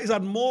 90s. The 90s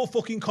had more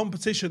fucking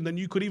competition than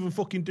you could even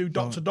fucking do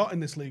dot to dot in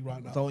this league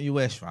right now. Don't you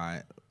wish,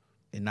 right?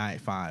 In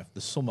 95, the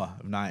summer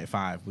of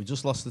 95, we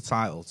just lost the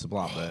title to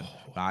Blackburn,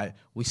 right?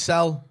 We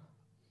sell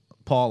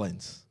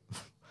Paulins.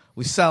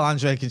 We sell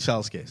Andrzej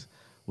Kanchelskis.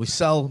 We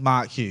sell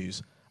Mark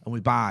Hughes. And we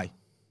buy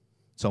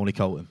Tony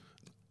Coton.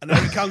 And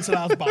then we cancelled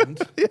our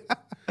band.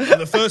 And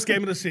the first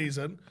game of the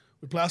season,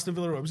 we play Aston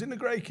Villa. Was it in the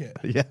grey kit?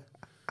 Yeah.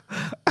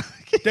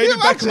 David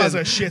Beckham has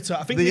a shitter.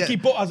 I think The- Nicky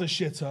Butt has a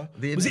shitter.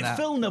 the Was it internet-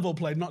 Phil Neville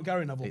played, not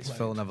Gary Neville It's played?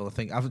 Phil Neville, I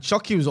think.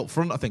 Chucky was up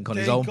front, I think, on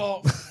They his own.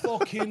 got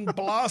fucking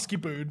Blasky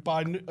booed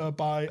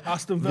by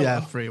Aston Villa. Yeah,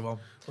 3-1.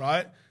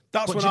 Right?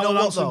 That's But when do you know Alan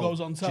what, Nelson though?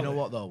 goes on Do you telly. know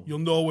what, though? You'll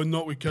know when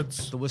not we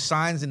kids. There were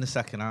signs in the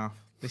second half.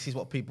 This is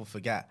what people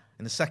forget.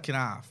 In the second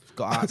half,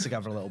 got our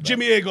together a little bit.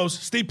 Jimmy here goes,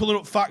 Steve pulling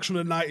up facts from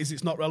the 90s,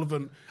 it's not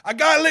relevant. A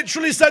guy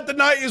literally said the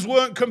 90s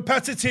weren't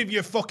competitive,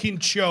 you fucking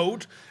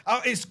chode.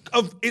 It's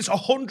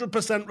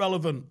 100%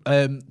 relevant.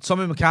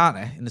 Tommy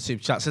McCartney in the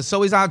super chat says,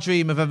 so is our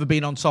dream of ever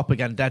being on top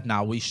again dead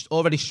now? We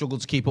already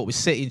struggled to keep up with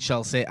City and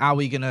Chelsea. Are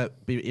we going to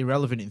be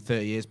irrelevant in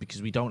 30 years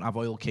because we don't have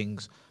oil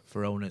kings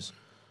for owners?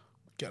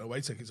 Get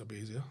away tickets will be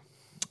easier.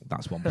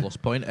 That's one plus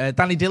point.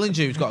 Danny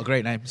Dillinger, who's got a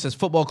great name, says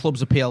football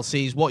clubs are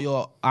PLCs. What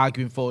you're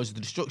arguing for is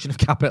the destruction of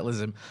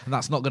capitalism, and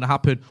that's not going to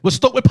happen. We're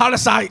stuck with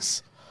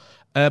parasites.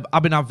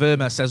 Abhinav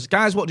Verma says,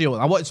 guys, what do you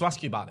want? I wanted to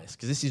ask you about this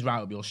because this is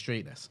right up your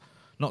street. This,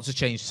 not to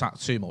change tack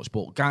too much,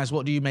 but guys,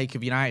 what do you make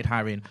of United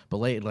hiring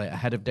belatedly a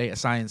head of data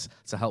science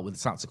to help with the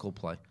tactical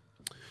play?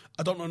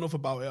 I don't know enough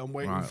about it. I'm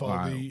waiting Right, for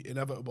right. the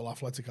inevitable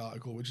Athletic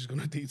article, which is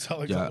going to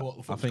detail exactly what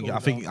the fuck's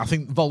going I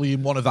think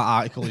volume 1 of that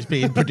article is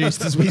being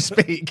produced as we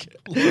speak.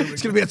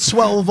 It's going to be a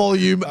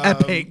 12-volume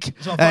epic.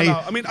 So I'll find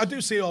out. I mean, I do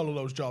see all of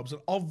those jobs,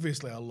 and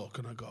obviously I look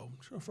and I go,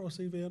 should I throw a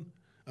CV in?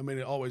 I mean,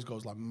 it always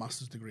goes like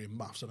master's degree in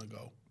maths, and I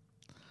go,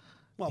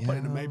 well, I'll put it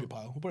in a maybe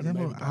pile. We'll put it in a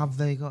maybe pile. Have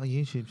they got a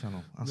YouTube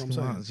channel? Ask You know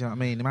what I'm him that. Do you know what I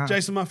mean? He might-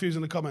 Jason Matthews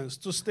in the comments,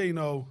 does Steve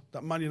know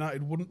that Man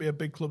United wouldn't be a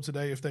big club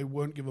today if they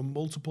weren't given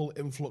multiple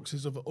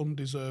influxes of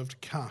undeserved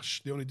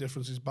cash? The only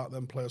difference is back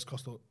then players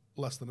cost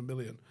less than $1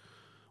 million.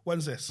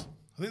 When's this?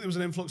 I think there was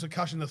an influx of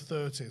cash in the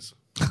 30s.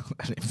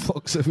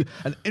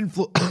 an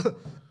influx.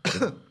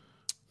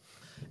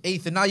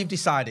 Ethan, now you've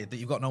decided that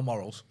you've got no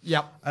morals.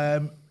 Yep.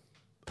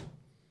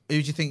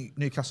 Who do you think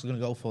Newcastle are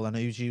going to go for then?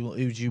 Who do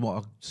you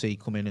want to see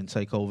come in and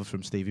take over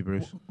from Stevie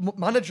Bruce?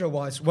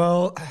 Manager-wise,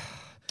 well,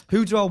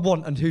 Who do I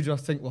want and who do I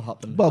think will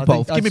happen? Well, I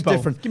both. think Give me that's both.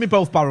 different. Give me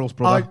both barrels,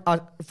 brother.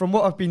 From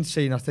what I've been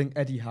seeing, I think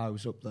Eddie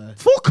Howe's up there.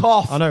 Fuck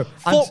off. I know.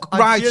 Fuck And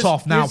right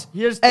off now.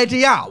 Here's the,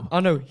 Eddie Howe. I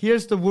know.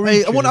 Here's the worry.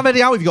 Hey, I wouldn't have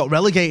Eddie Howe if you got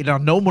relegated and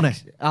had no money.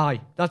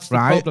 Aye, that's the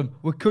Right. problem.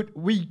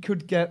 We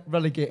could get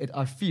relegated.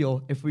 I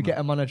feel if we get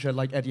a manager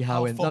like Eddie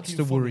Howe in, that's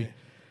the worry.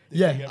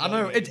 Yeah, I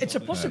know. It's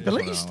a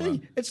possibility,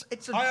 Steve. It's.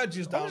 I had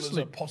you down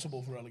honestly. as a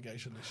possible for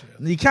relegation this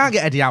year. You can't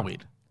get Eddie Howe in.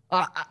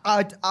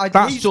 I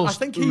Just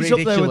think he's up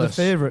there with the ridiculous.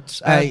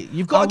 favourites. Hey,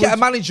 you've got I to get a would-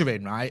 manager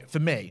in, right? For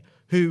me,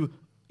 who,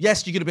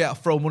 yes, you're going to be able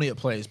to throw money at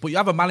players, but you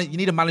have a you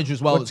need a manager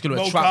as well that's going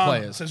to attract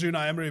players. Says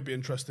Unai Emery would be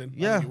interesting.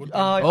 Yeah. I think he would be.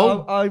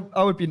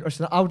 I would be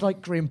interested. I would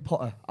like Graham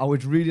Potter. I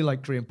would really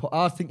like Graham Potter.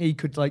 I think he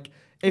could like.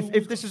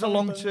 If this is a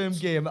long-term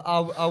game,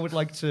 I would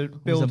like to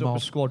build up mob. a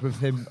squad with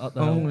him at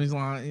the Oh, helm. he's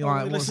like, he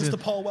what's listens it? to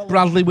Paul Weller.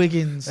 Bradley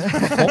Wiggins.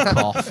 Fuck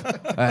off.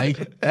 Hey.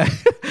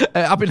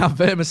 Abhinav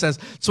Verma says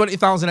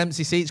 20,000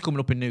 empty seats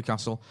coming up in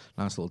Newcastle.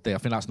 Nice little dig. I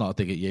think that's not a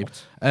dig at you.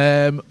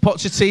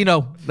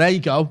 Pochettino. There you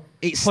go.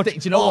 It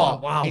stinks. You know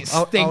what? wow. It I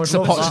would stinks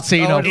of love that. I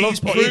Pochettino. would love He's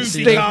Pochettino. proved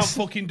he stinks. can't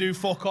fucking do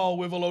fuck all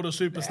with a load of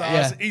superstars.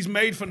 Yeah. He's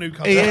made for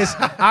Newcastle. He is.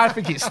 I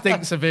think it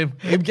stinks of him.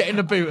 Him getting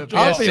the boot at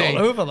I'll be PSG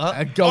all over that.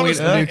 and going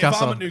Honestly, to if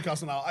Newcastle. I'm at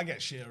Newcastle now, I get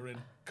Shearer in.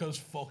 Because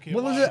fucking.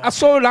 Well, why I not?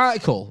 saw an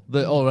article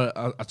or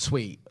a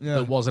tweet. Yeah.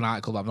 That was an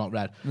article that I've not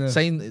read Yeah.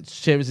 saying that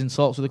Shearer's in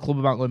talks with the club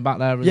about going back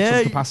there in Yeah,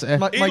 some capacity.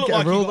 might He get looked a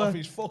like he role got there. off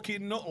his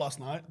fucking nut last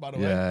night, by the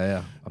way.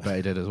 Yeah, I bet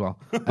he did as well.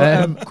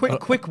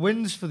 Quick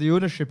wins for the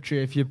ownership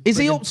tree. If you Is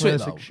he bring in up to it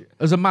players though, like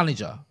as a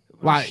manager?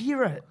 Like,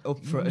 Shearer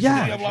up for it. Yeah.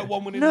 Did he have like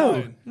 1 win in No,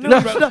 9?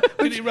 no,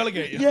 Did he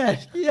relegate you?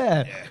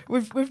 Yeah.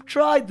 We've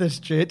tried this,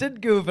 Jay. It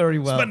didn't go very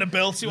well. Spend a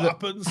bill, see what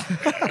happens.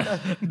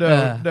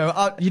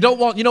 No. you don't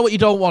want. You know what you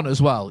don't want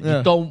as well. Yeah.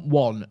 You don't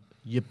want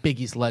your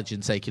biggest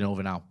legend taking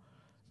over now,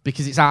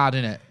 because it's hard,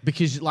 innit?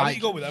 Because I like, think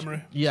you go with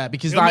Emery. yeah,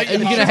 because He'll like, make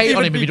you're it gonna hard. hate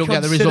on Even him if you be don't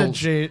get the considered, results.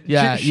 Jay.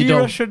 Yeah, you Shearer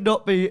don't. should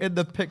not be in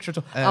the picture at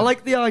all. I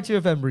like the idea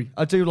of Emery.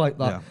 I do like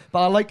that. Yeah. But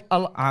I like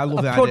I love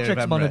a the idea project of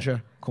Emery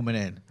manager. coming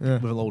in Yeah.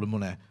 with a load of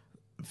money,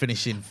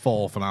 finishing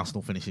 4th and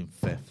Arsenal finishing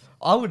 5th.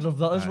 I would love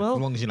that as well. As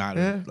long as United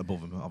Yeah. are above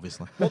him,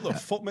 obviously. What the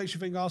fuck makes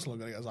you think Arsenal are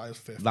going to get as high as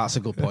 5th? That's a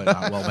good point.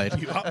 That. Well made.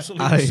 You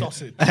absolute Hey,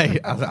 sausage. Hey,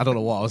 I don't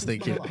know what I was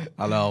thinking.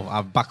 I know.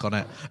 I'm back on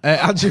it.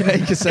 Andrew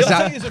Naker says It'll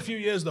that. take us a few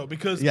years though,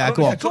 because Yeah, I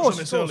go on. touched on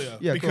this earlier.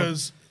 Yeah, go on.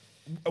 Because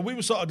we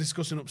were sort of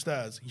discussing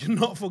upstairs. You're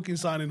not fucking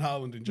signing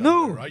Haaland in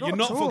January, No, right? not You're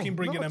not at all. fucking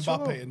bringing Not at Mbappe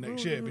all. in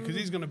next year because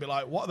he's going to be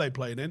like, what are they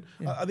playing in?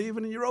 Are they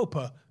even in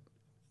Europa?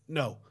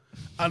 No.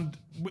 And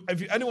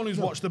if anyone who's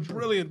watched the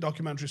brilliant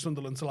documentary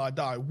Sunderland Till I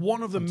Die,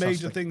 one of the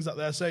major things that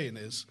they're saying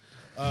is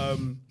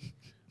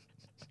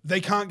they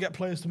can't get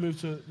players to move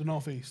to the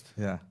northeast.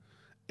 Yeah.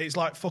 It's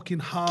like fucking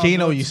hard.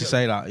 Keno work used to get-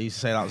 say that. He used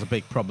to say that was a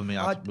big problem he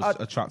had, was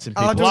attracting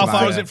people. I to don't How that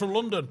far is area. it from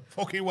London?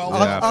 Fucking well.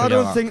 Yeah, I forget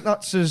don't that. think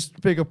that's as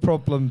big a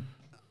problem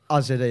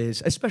as it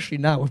is, especially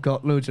now we've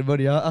got loads of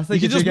money. I You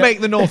think could if just get-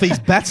 make the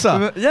northeast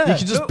better. Yeah. You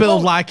could just No, build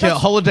well, like a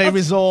that's- holiday that's-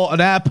 resort, an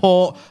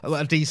airport,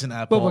 a decent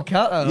airport. Well, we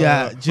can't.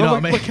 Yeah, do you know what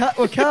I mean?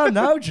 We can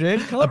now,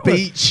 Jane. Can't A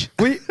beach.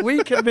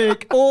 We can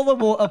make all the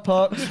water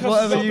parks,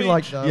 whatever got you beach.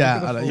 like now. Yeah, We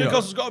can I know, afford you it. know.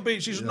 Newcastle's got a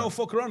beach. She's no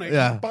fucker on it.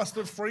 Yeah.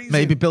 Bastard freezing.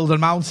 Maybe build a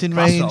mountain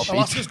range.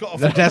 Alaska's got a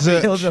the fucking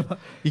desert.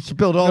 You could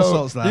build all No,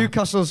 sorts there.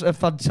 Newcastle's a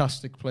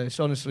fantastic place,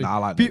 honestly. Nah, I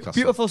like Newcastle.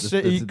 Beautiful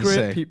city, The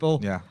great sea.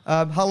 people. Yeah.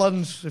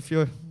 Haaland, if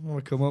you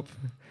want to come up,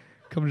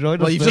 come join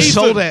Well, us. you've mate. just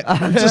sold it.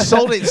 You've just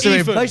sold it to him.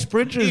 Ethan. Nice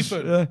bridges.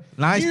 Ethan.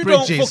 Nice you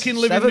bridges. don't fucking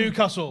live 7. in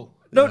Newcastle.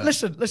 No,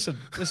 listen. That's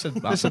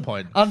the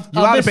point. And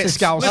You I are a miss bit it.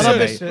 scousy, And I mate.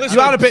 miss it. You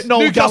are a bit Noel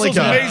Newcastle's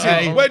Gallagher. amazing.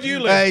 Hey. Where do you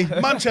live?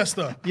 Hey.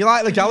 Manchester. You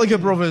like the Gallagher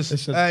brothers?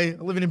 Listen. Hey,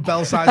 living in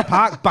Belsize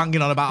Park,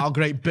 banging on about how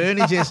great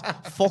Burnage is.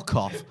 Fuck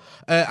off.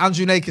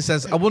 Andrew Naker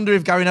says, I wonder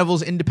if Gary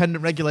Neville's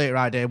independent regulator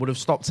idea would have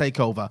stopped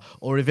Takeover,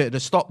 or if it would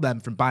have stopped them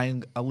from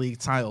buying a league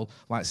title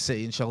like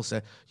City and Chelsea.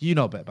 You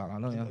know a bit about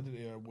that, don't you? I didn't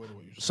hear a word of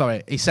what you said.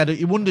 Sorry, he said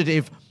he wondered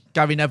if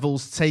Gary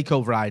Neville's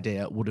Takeover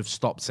idea would have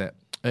stopped it.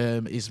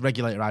 His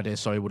regulator idea,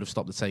 would have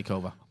stopped the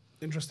Takeover.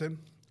 Interesting.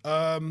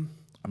 I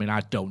mean,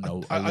 I don't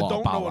know a I lot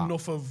don't about know that.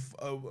 enough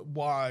of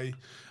why.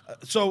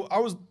 So I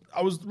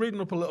was reading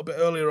up a little bit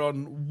earlier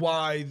on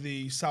why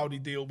the Saudi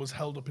deal was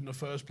held up in the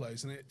first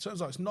place, and it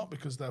turns out it's not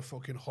because they're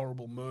fucking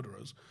horrible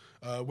murderers,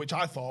 which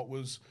I thought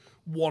was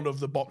one of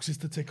the boxes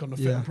to tick on the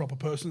fit and proper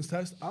persons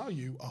test. Are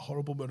you a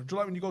horrible murderer? Do you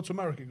like when you go to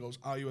America, it goes,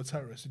 are you a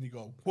terrorist? And you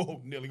go, whoa,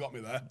 nearly got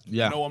me there.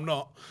 Yeah. No, I'm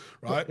not.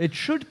 Right? It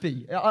should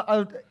be.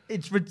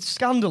 It's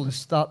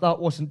scandalous that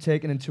wasn't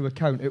taken into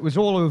account. It was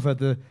all over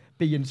the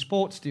beIN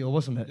Sports deal,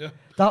 wasn't it? Yeah.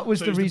 That was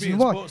So the it reason beIN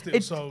why. Sports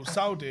deal. So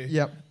Saudi,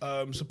 Yep.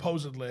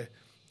 supposedly,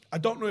 I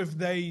don't know if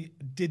they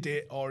did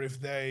it or if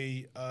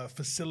they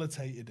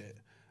facilitated it.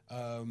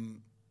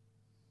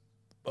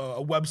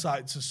 a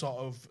website to sort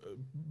of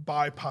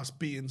bypass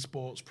beIN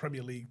Sports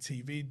Premier League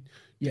TV.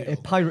 Yeah, deal.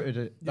 it pirated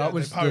it. Yeah, That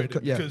was they pirated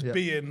it yeah, because yeah.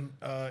 beIN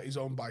is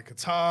owned by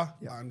Qatar,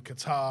 and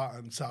Qatar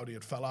and Saudi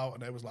had fell out,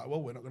 and they was like,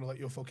 well, we're not going to let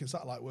your fucking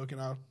satellite work in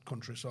our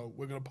country, so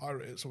we're going to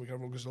pirate it so we can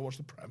everyone can watch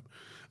the Prem.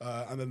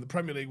 And then the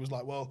Premier League was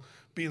like, well,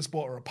 beIN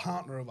Sport are a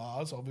partner of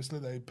ours. Obviously,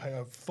 they pay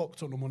a fuck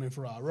ton of money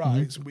for our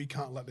rights, and we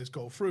can't let this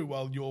go through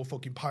while you're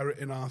fucking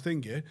pirating our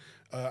thingy,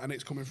 and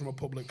it's coming from a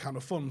public kind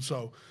of fund.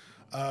 So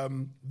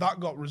that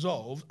got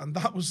resolved, and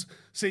that was,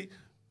 see,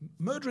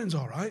 murdering's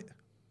all right.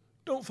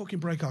 Don't fucking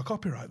break our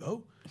copyright,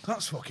 though.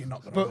 That's fucking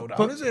not going to go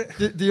down, is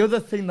it? The other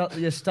thing that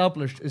they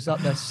established is that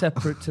they're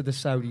separate to the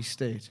Saudi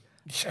state.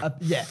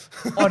 Yeah,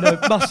 on a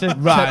massive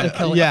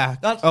technical. Yeah,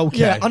 That's, okay.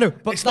 Yeah, I know,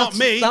 but It's not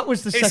me. That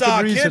was the It's second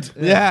our reason. kid.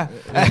 Yeah.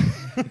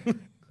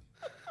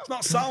 It's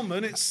not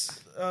Salman, it's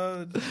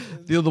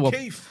The other one.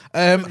 Keith.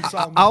 Salman.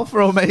 Alpha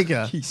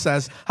Omega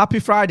says, Happy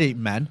Friday,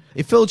 men.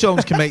 If Phil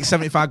Jones can make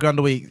 75 grand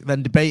a week,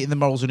 then debating the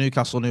morals of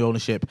Newcastle new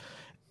ownership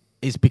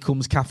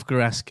becomes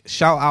Kafkaesque.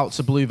 Shout out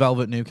to Blue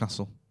Velvet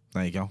Newcastle.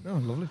 There you go. Oh,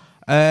 lovely.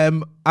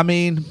 I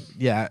mean,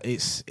 yeah,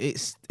 it's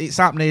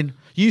happening.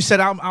 You said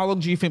how long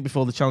do you think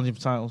before the challenging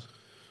for titles?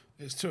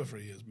 It's 2 or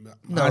 3 years.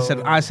 No.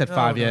 I said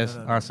 5 No, years.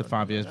 no. I said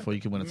 5 years before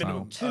you can win a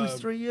Minimum. title. 2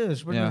 3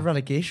 years. We're in yeah. a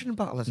relegation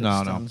battle as it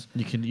No. stands.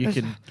 You can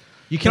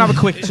have a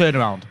quick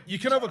turnaround. You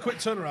can have a quick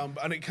turnaround,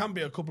 and it can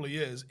be a couple of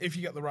years if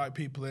you get the right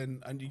people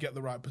in and you get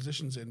the right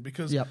positions in.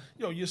 Because Yep.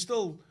 you're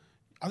still,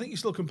 I think you're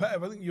still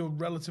competitive. I think you're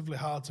relatively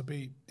hard to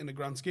beat in the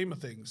grand scheme of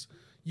things.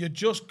 You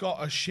just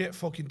got a shit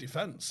fucking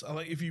defence. I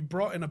think if you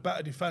brought in a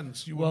better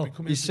defence, you would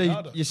become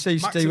harder. You see,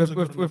 Maxim's Steve, a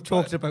good we've enough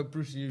talked player. about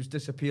Bruce Hughes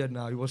disappeared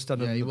now. He was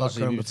standing Yeah, in he the was.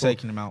 background We were before.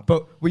 taking him out.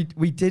 But we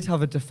did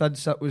have a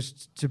defence that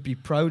was to be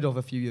proud of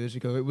a few years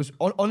ago. It was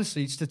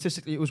honestly,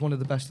 statistically, it was one of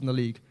the best in the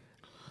league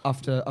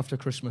after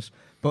Christmas.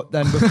 But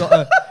then we've got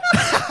a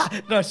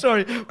no,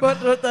 sorry,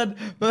 but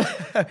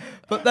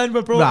then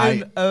we brought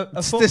in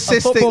a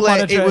football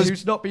manager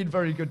who's not been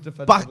very good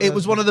defensively. But it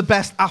was one of the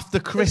best after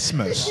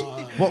Christmas.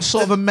 What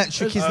sort of a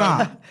metric is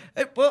that?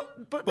 But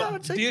no, But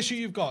I'd say- the issue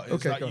you've got is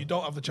Okay, that go you on.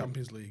 don't have the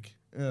Champions League.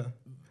 yeah.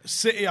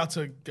 City had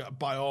to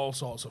buy all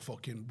sorts of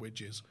fucking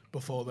widgets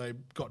before they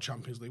got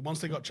Champions League.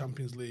 Once they got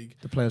Champions League,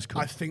 The players come.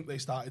 I think they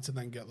started to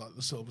then get like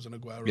the Silvers and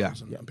Agueros Yeah.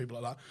 and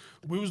people like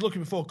that. We was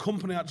looking before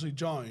Company actually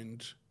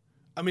joined.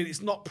 I mean,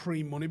 it's not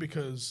pre-money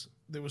because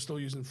they were still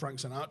using Frank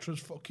Sinatra's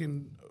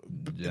fucking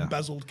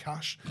embezzled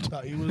cash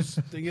that he was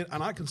thinking,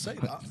 and I can say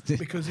that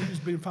because he's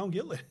been found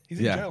guilty. He's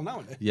in jail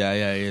now, isn't he?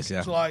 Yeah, he is,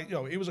 yeah. So like,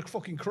 he was a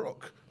fucking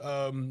crook.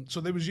 So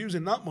they was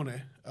using that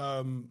money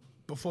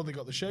before they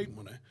got the Sheikh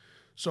money.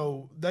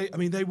 So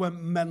they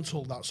went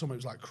mental that summer. It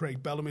was like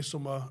Craig Bellamy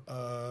summer.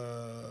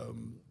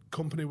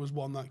 Company was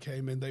one that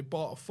came in. They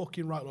bought a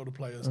fucking right load of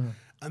players,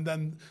 and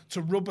then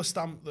to rubber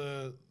stamp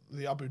the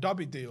Abu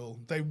Dhabi deal,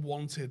 they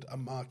wanted a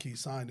marquee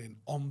signing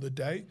on the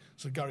day.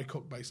 So Gary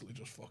Cook basically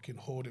just fucking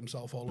hoard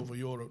himself all over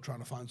Europe trying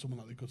to find someone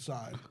that they could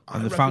sign.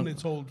 I reckon they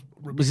told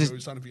Rubio he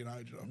was signing for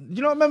United.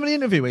 You know, remember the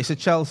interview where he said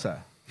Chelsea?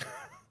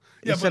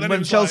 Yeah, He said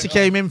when Chelsea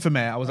came in for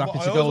me, I was happy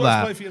to go I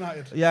there. play for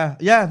United. Yeah.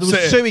 There was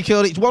City. two he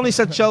killed. One he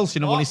said Chelsea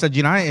and one he said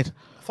United.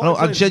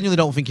 I genuinely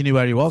don't think he knew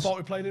where he was. Thought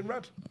we played in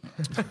red.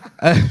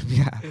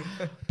 Yeah.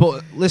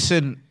 But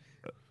listen,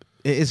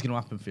 it is going to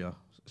happen for you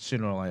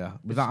sooner or later.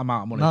 With that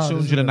amount of money, No,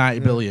 290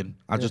 billion.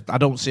 I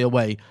don't see a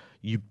way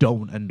you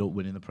don't end up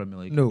winning the Premier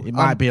League. No, it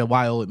might be a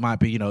while. It might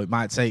be, it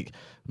might take.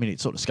 I mean, it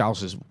took the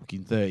Scousers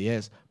fucking 30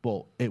 years,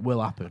 but it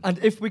will happen. And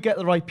if we get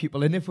the right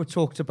people in, if we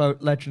talked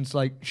about legends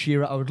like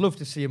Shearer, I would love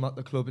to see him at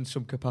the club in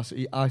some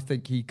capacity. I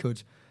think he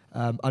could,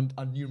 and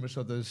numerous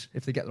others,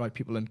 if they get the right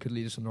people in, could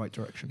lead us in the right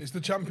direction. It's the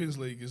Champions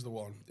League is the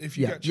one. If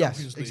you Yeah, get yes,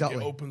 Champions League,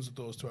 exactly. it opens the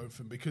doors to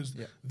everything because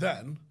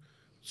then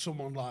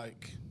someone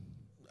like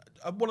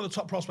one of the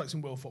top prospects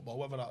in world football,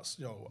 whether that's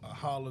a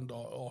Haaland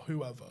or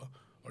whoever,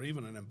 or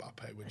even an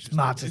Mbappe, which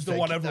is the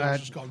one everyone's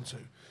just gone to.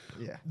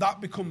 Yeah.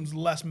 That becomes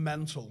less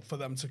mental for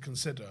them to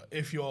consider.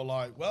 If you're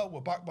like, well, we're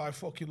backed by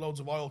fucking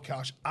loads of oil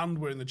cash and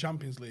we're in the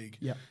Champions League,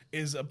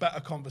 is a better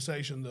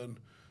conversation than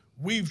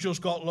we've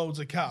just got loads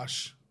of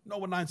cash. No,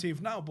 we're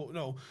 19th now, but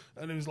no.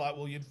 And it was like,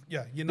 well, you're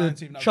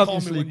 19th now.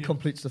 Champions Call me League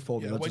completes the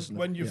formula.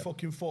 when you're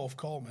fucking fourth,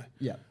 call me.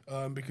 Yeah.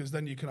 Because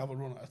then you can have a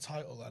run at a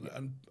title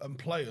then. And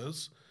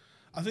players,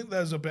 I think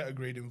there's a bit of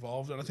greed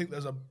involved, and I think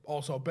there's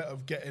also a bit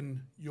of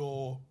getting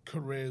your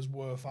career's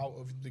worth out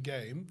of the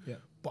game. Yeah.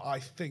 But I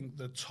think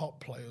the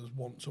top players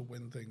want to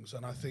win things,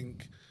 and I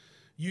think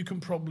you can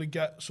probably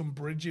get some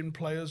bridging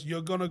players.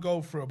 You're going to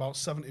go through about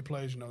 70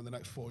 players, in the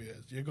next 4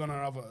 years. You're going to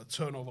have a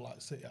turnover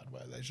like City had,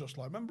 where they're just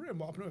like, remember him?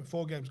 What happened to him?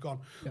 4 games gone.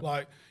 Yep.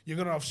 Like, you're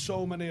going to have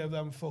so many of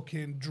them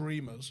fucking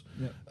dreamers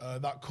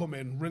that come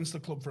in, rinse the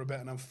club for a bit,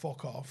 and then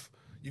fuck off.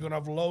 You're going to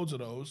have loads of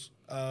those.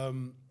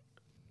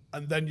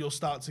 And then you'll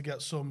start to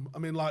get some.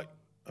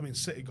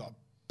 City got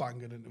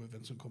banged into with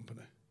Vincent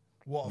Kompany.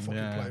 What a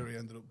fucking player he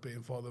ended up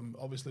being for them.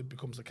 Obviously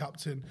becomes the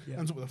captain.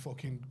 Ends up with a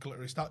fucking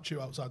glittery statue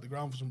outside the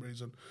ground for some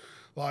reason.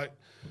 Like,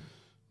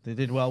 They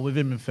did well with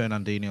him and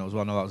Fernandinho as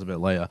well. No, that was a bit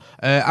later.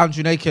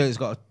 Andrew Naker has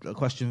got a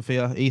question for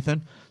you,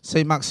 Ethan.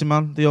 St.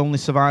 Maximin, the only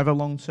survivor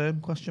long term?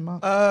 Question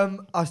mark.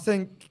 I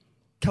think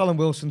Callum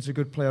Wilson's a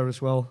good player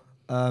as well.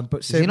 But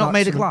Has he not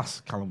made a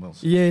glass, Callum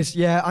Wilson? He is,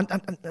 yeah.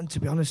 And to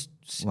be honest,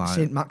 Right.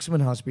 St.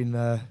 Maximin has been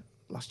there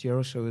last year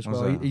or so as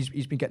well. it?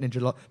 He's been getting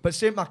injured a lot. But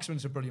St.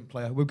 Maximin's a brilliant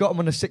player. We've got him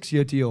on a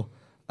 6-year deal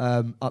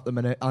at the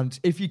minute. And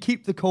if you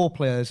keep the core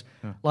players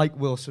like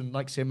Wilson,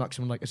 like St.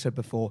 Maximin, like I said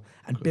before,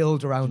 and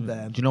build around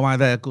them. Do you know why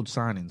they're good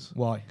signings?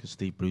 Why? Because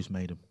Steve Bruce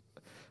made them.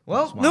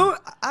 Well, no,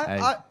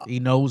 He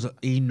knows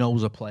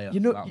a player. you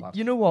know, that lad.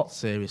 you know what?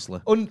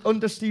 Seriously.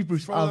 Under Steve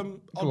Bruce, Throw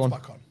them go odds on.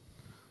 back on.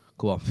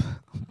 Go on.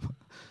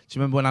 Do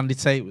you remember when Andy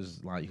Tate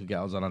was like, you could get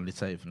odds on Andy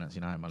Tate for next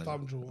United manager?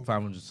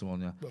 500 to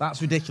 1, yeah. That's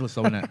ridiculous,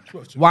 though, isn't it?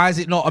 worth two. Why is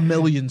it not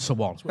 1,000,000 to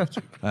 1?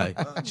 Hey,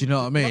 do you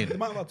know what I They mean?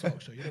 might have a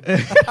talk show. You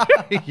never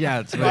know. Yeah,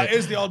 it's Right,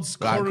 here's the odds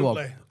Right, go on.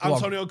 currently. Go on.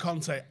 Antonio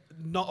Conte,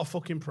 not a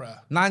fucking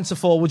prayer. 9 to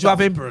 4. Would you have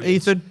him, brilliant.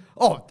 Ethan?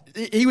 Oh,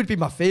 he would be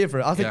my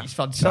favourite. I think Yeah. he's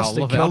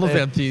fantastic. I love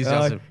the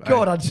enthusiasm.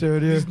 God, Antonio.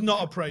 He's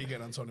not a prayer you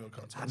get Antonio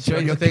Conte.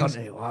 Stranger things.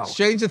 Conte, wow.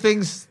 Stranger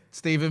things,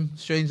 Stephen.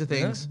 Stranger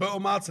things.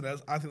 Berto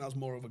Martinez, I think that's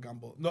more of a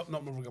gamble. Not more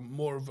of a gamble,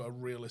 more of a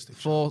realistic.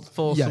 4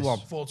 Yes. to 1.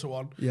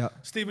 4-1. Yeah.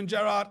 Steven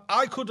Gerrard,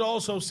 I could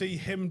also see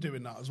him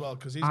doing that as well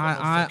because he's got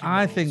no fucking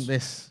I balls. think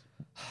this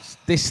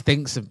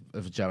stinks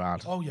of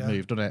Gerrard. Oh, yeah.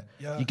 Move, doesn't it?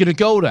 Yeah. You're gonna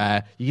go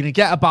there. You're gonna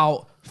get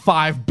about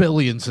 5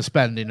 billion to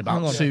spend in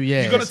about 2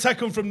 years. You've got to take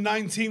them from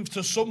 19th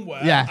to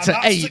somewhere. Yeah, and to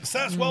that's 8.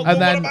 Success. Well And done,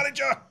 then- what a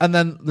manager. And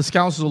then the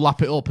Scousers will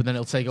lap it up, and then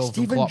he'll take over from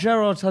Steven Klopp.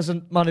 Gerrard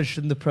hasn't managed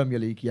in the Premier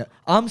League yet.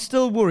 I'm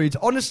still worried.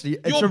 Honestly,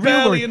 it's You're a real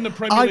barely worry. in the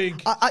Premier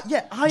League. I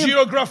am,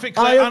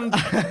 Geographically I am-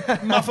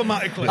 and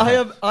mathematically.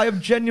 I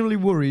am genuinely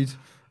worried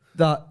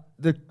that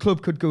the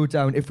club could go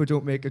down if we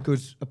don't make a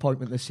good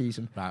appointment this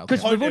season. Right, okay.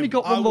 Because we've only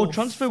got I one more will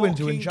transfer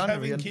window in fucking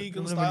January. Kevin and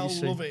Keegan I don't really style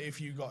see- love it if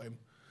you got him.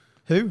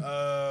 Who?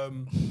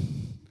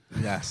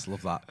 Yes,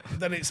 love that.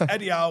 Then it's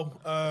Eddie Howe,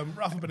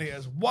 Rafa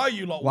Benitez. Why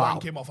you lot Wow.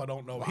 wank him off, I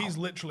don't know. He's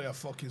literally a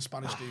fucking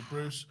Spanish Steve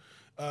Bruce.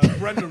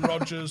 Brendan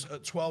Rodgers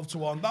at 12 to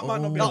 1. That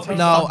might not be a No, terrible-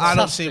 No, I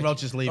don't see Fantastic.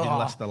 Rodgers leaving Oh.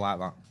 Leicester like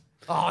that.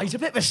 Oh, he's a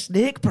bit of a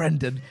snake,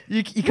 Brendan.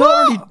 You can't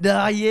really.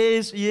 Nah, he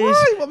is. He is.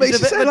 Why? What makes he's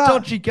you a bit say of a that?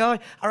 dodgy guy.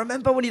 I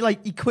remember when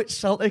he quit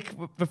Celtic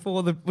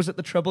before was it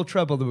the treble they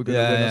were going to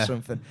Yeah, win yeah. or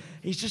something.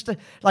 He's just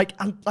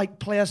and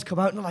players come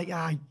out and they're like,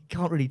 I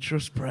can't really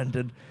trust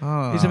Brendan.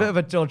 He's a bit of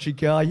a dodgy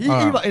guy. He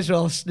might as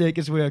well snake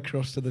his way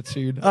across to the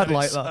tune. I'd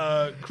like It's,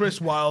 that.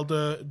 Chris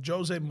Wilder,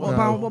 Jose What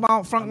Mourinho.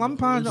 about Frank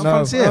Lampard? Don't No,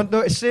 fancy him? no,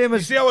 it's same You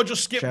as see how I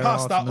just skipped Gerrard,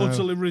 past that no.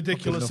 utterly Not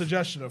ridiculous good enough.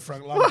 suggestion of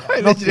Frank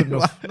Lampard? not good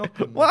enough. Not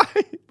good enough. Why?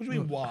 What do you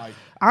mean, why?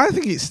 I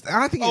think it's.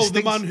 Oh,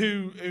 the man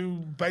who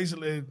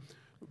basically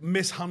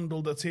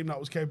mishandled a team that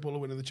was capable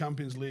of winning the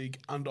Champions League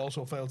and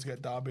also failed to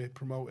get Derby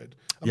promoted.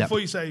 And Yep. before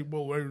you say,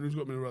 well, who's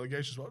got me in a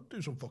relegation spot,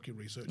 do some fucking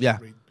research. Yeah.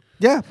 Read.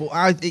 Yeah, but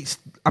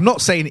I'm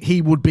not saying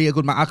he would be a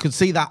good man. I could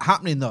see that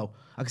happening though.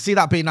 I could see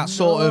that being that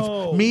sort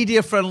No. of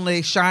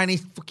media-friendly, shiny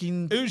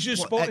fucking Who's your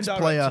sporting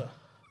ex-player. director?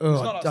 Oh,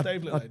 It's not that I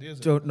Stavely lady, is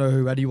it? don't know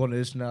who anyone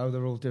is now.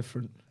 They're all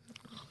different.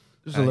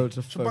 There's a load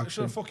of Should I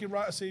folks. fucking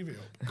write a CV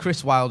up?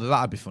 Chris Wilder,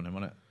 that'd be funny,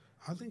 wouldn't it?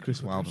 I think Chris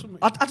he could do Wilder. something.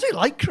 I do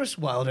like Chris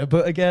Wilder,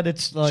 but again,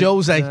 it's like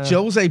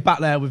Jose back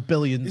there with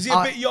billions. Is he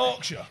a bit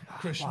Yorkshire,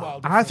 Chris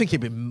Wilder? I think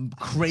it'd be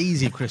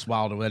crazy if Chris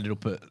Wilder ended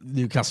up at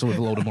Newcastle with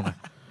a load of money.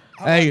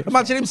 Hey,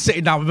 imagine him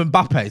sitting down with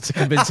Mbappe to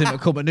convince him to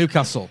come at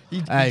Newcastle.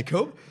 He'd Hey,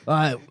 come.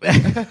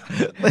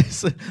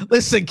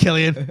 listen,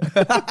 Killian.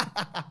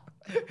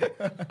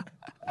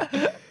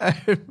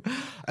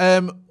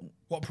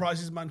 What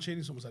prize is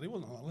Mancini? Someone said he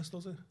wasn't on that list,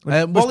 was he?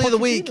 Wally of the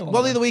week. Pochettino on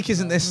Wally of the week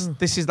isn't this.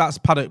 That's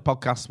Paddock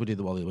podcast. We do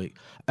the Wally of the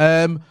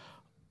week.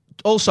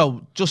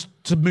 Also, just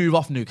to move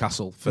off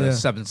Newcastle for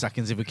 7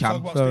 seconds if we Talk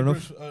can. about Fair Steve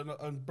enough. Bruce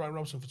and Brian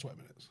Robson for 20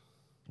 minutes.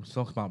 Let's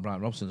talk about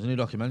Brian Robson. There's a new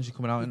documentary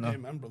coming out, isn't there?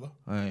 Amen, brother.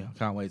 Hey, I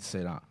can't wait to see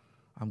that.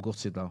 I'm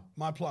gutted though.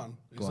 My plan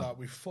is Go on. that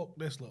we fuck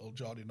this little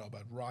Geordie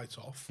knobhead right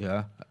off,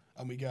 Yeah.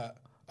 and we get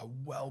a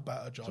well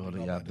better Geordie Geordie,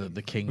 knobhead. yeah,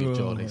 the king of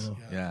Geordies.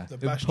 Yeah. The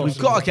best We've Geordie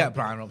got to knobhead. get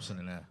Brian Robson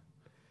in there.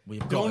 We've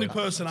The got only to.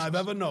 person I've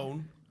ever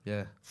known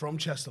Yeah, from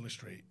Chesterley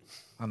Street.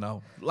 I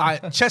know.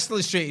 Like,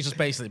 Chesterley Street is just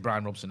basically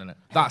Brian Robson, in it.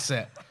 That's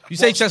it. You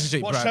say Chesterley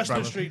Street, What's Brian, Chesterley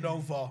Brian Street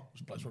known for?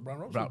 It's a place where Brian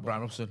Robson. Robson.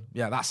 Brian Robson.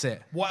 Yeah, that's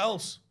it. What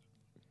else?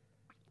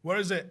 Where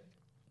is it?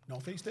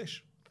 North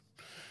East-ish.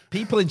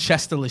 People in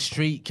Chesterley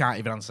Street can't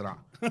even answer that.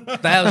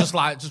 They're just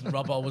like,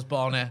 Robbo was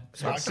born here.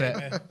 That's I it. came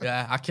here.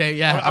 Yeah, I came.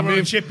 Yeah, I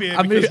remember Chippy here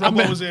I because moved,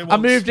 Robbo was here I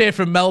once. moved here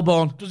from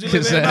Melbourne. Does he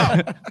live 'cause, here now?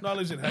 No, he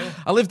lives in Hale.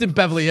 I lived in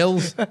Beverly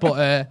Hills,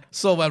 but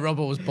saw where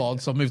Robbo was born,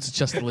 so I moved to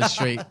Chesterley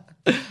Street.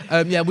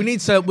 Yeah, we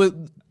need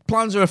to.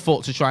 Plans are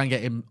afoot to try and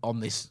get him on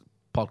this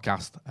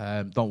podcast.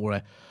 Don't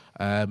worry,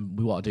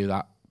 we want to do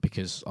that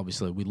because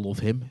obviously we love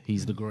him.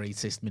 He's the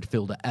greatest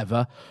midfielder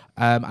ever,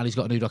 and he's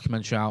got a new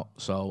documentary out.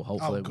 So How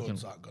hopefully we can.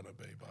 good's that going to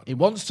be, bud? It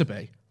wants to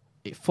be.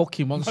 It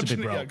fucking wants Imagine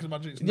to be, it, bro. yeah, 'cause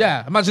imagine it's not.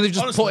 Yeah, imagine they've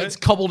just Honestly,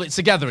 cobbled it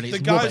together and The it's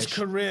guy's rubbish.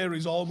 career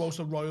is almost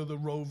a Roy of the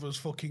Rovers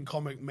fucking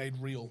comic made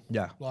real.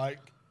 Yeah. Like,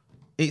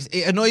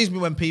 It annoys me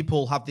when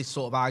people have this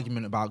sort of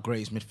argument about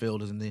greatest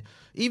midfielders, and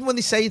even when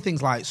they say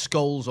things like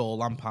Scholes or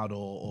Lampard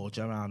or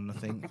Gerrard, and I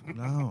think,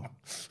 no.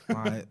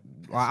 Like,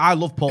 I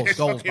love Paul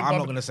Scholes, but I'm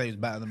not going to say he's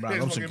better than Brian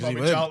Robson because he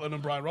won't. Charlton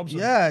and Brian Robson.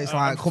 Yeah, it's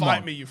like, come fight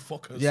on. me, you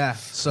fuckers. Yeah,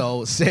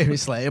 so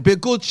seriously, it'll be a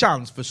good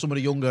chance for some of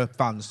the younger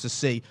fans to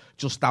see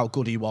just how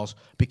good he was,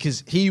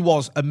 because he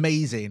was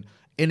amazing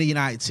in a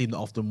United team that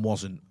often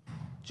wasn't.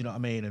 Do you know what I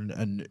mean?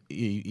 And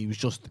he was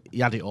just, he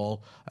had it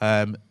all.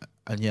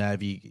 And yeah,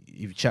 if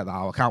you check that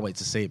out, I can't wait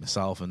to see it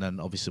myself. And then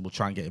obviously we'll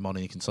try and get him on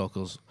and he can talk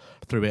us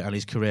through it and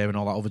his career and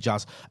all that other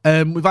jazz.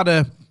 We've had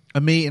a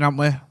meeting, haven't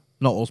we?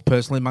 Not us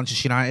personally,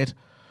 Manchester United.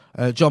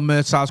 John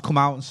Murtaugh's come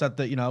out and said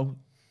that, you know,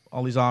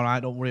 Ollie's all right,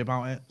 don't worry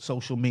about it.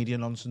 Social media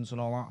nonsense and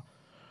all that.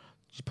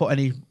 Did you put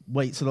any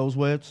weight to those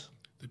words?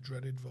 The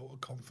dreaded vote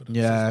of confidence.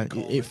 Yeah,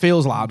 it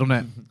feels like, doesn't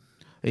it?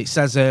 It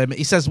says,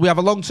 he says, we have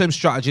a long-term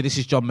strategy. This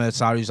is John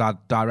Murtaugh, who's our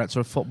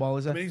director of football,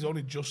 is he? I mean, he's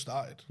only just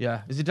started.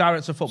 Yeah. Is he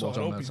director of football,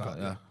 So I John hope he's got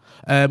Murtaugh?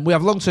 Yeah. We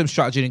have long-term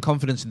strategy and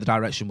confidence in the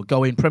direction we're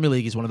going. Premier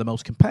League is one of the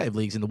most competitive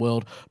leagues in the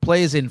world.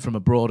 Players in from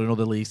abroad and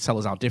other leagues tell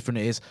us how different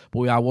it is, but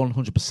we are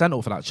 100%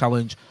 up for that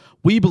challenge.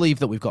 We believe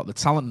that we've got the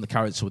talent and the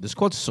character with the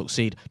squad to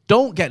succeed.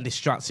 Don't get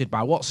distracted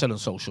by what's said on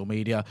social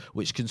media,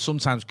 which can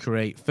sometimes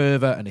create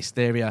fervour and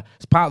hysteria.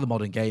 It's part of the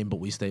modern game,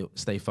 but we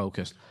stay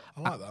focused.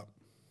 I like that.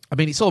 I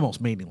mean, it's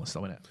almost meaningless,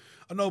 though, isn't it?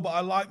 I know, but I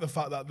like the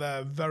fact that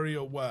they're very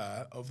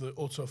aware of the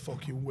utter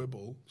fucking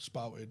wibble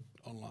spouted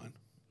online.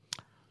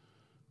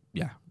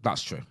 Yeah,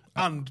 that's true.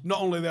 And not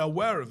only are they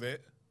aware of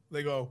it,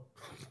 they go...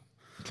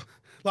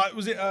 Like,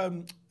 was it... have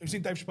you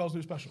seen Dave Chappelle's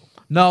new special?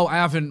 No, I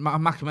haven't.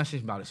 Mac messaged me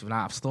about it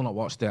tonight. I've still not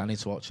watched it. I need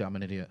to watch it. I'm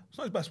an idiot. It's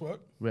not his best work.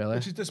 Really?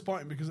 Which is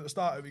disappointing because at the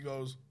start of it, he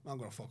goes, I'm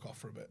going to fuck off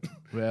for a bit.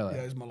 Really?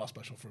 Yeah, it's my last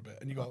special for a bit.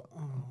 And you go,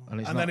 oh.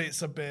 And then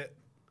it's a bit...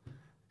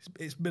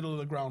 It's middle of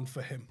the ground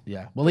for him.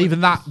 Yeah. Well,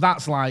 even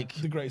that's like...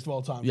 The greatest of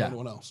all time Yeah. for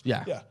anyone else.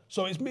 Yeah. Yeah.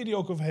 So it's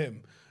mediocre for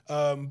him.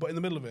 But in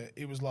the middle of it,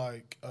 it was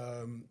like,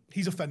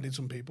 he's offended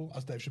some people,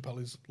 as Dave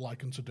Chappelle is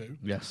likened to do.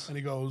 Yes. And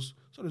he goes,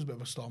 so there's a bit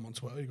of a storm on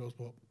Twitter. He goes,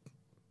 but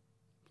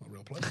it's not a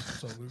real place,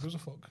 so who gives a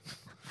fuck?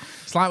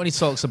 It's like when he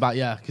talks about,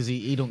 because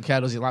he don't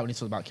care, does he? Like when he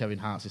talks about Kevin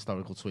Hart's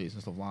historical tweets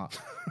and stuff like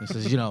that. He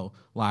says,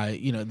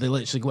 they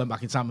literally went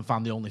back in time and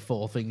found the only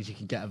 4 things you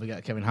can get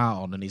Kevin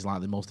Hart on, and he's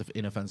like the most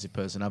inoffensive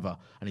person ever.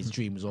 And his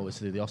dream was always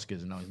to do the Oscars,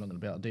 and now he's not going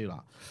to be able to do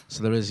that.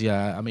 So there is,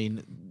 I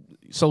mean,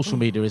 social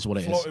media is what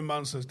it is. Floating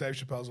Man says Dave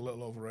Chappelle's a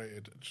little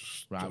overrated.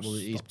 Right, well,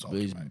 he's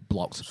he's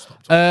blocked.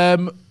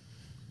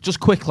 Just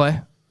quickly,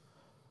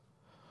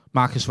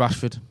 Marcus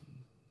Rashford.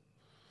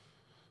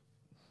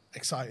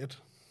 Excited.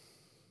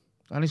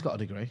 And he's got a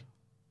degree.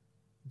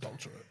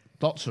 Doctorate.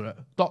 Dr.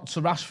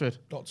 Rashford.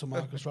 Dr.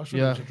 Marcus Rashford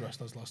Yeah. was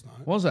addressed as last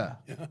night. Was it?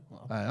 Yeah.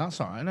 That's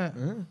all right, isn't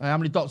it? How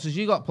many doctors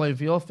you got playing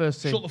for your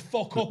first team? Shut the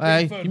fuck up.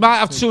 You might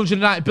have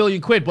 290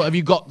 billion quid, but have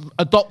you got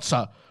a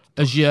doctor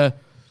as your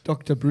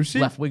Dr. Brucey?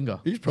 left winger?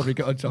 He's probably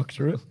got a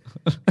doctorate.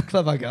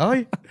 Clever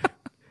guy.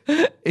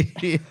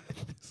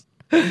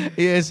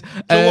 He is.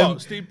 So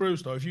what, Steve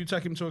Brewster, if you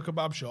take him to a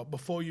kebab shop,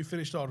 before you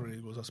finished ordering,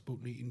 he goes, I spoke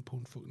eating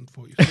pun fucking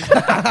for you.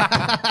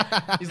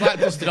 He's like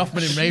Dustin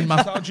Hoffman in Rain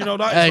Man. How do you know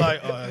that? Hey.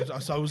 It's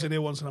like, I was in here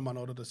once and a man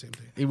ordered the same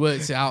thing. He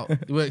works it out.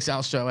 He works it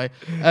out straight away.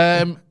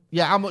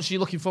 How much are you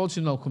looking forward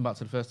to him, though, come back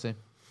to the first team?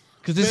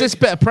 Because there's this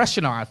bit of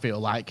pressure now, I feel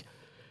like.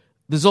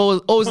 There's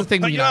always the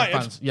thing with United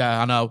fans.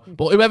 Yeah, I know.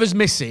 But whoever's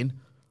missing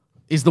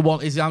is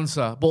the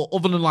answer. But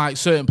other than like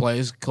certain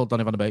players, called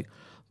Donny van de Beek,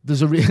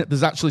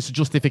 there's actually some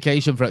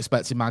justification for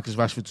expecting Marcus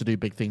Rashford to do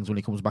big things when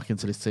he comes back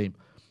into this team.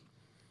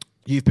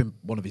 You've been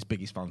one of his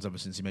biggest fans ever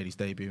since he made his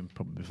debut and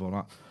probably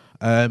before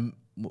that.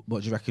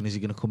 What do you reckon? Is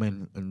he going to come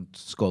in and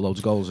score loads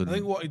of goals? And I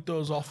think what he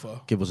does offer...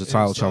 Give us a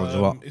title challenge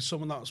or what? ...is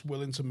someone that's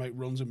willing to make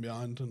runs in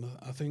behind. And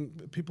I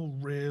think people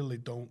really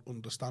don't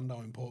understand how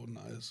important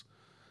that is.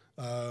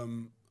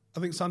 I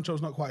think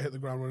Sancho's not quite hit the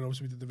ground running.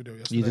 Obviously, we did the video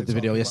yesterday. You did the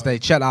video yesterday.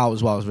 Check that out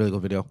as well. It was a really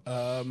good video.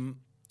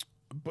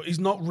 But he's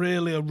not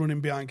really a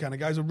running behind kind of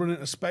guy. He's a running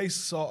at space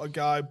sort of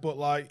guy, but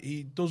like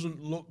he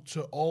doesn't look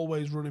to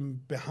always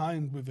running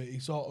behind with it. He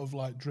sort of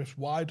like drifts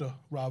wider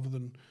rather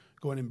than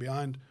going in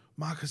behind.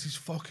 Marcus is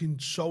fucking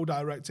so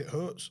direct it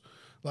hurts.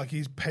 Like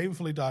he's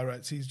painfully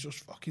direct. He's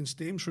just fucking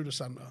steams through the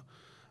centre.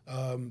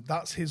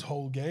 That's his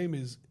whole game.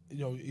 Is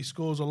he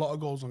scores a lot of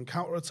goals on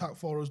counter attack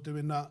for us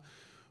doing that,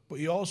 but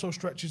he also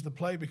stretches the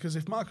play because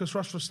if Marcus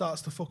Rashford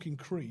starts to fucking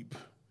creep,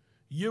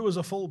 you as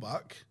a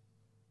fullback,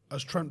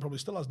 as Trent probably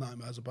still has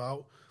nightmares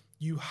about,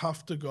 you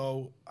have to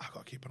go, I've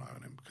got to keep an eye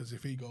on him because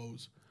if he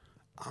goes,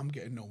 I'm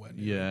getting nowhere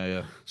near him.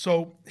 Yeah.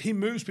 So he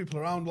moves people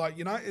around. Like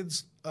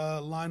United's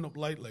lineup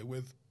lately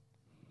with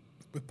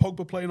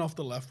Pogba playing off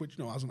the left, which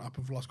hasn't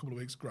happened for the last couple of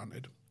weeks,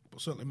 granted,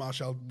 but certainly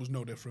Martial was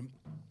no different.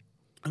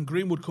 And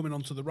Greenwood coming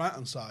onto the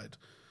right-hand side.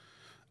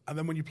 And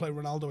then when you play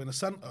Ronaldo in the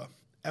centre,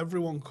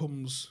 everyone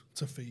comes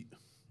to feet.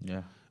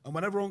 Yeah. And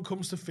when everyone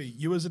comes to feet,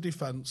 you as a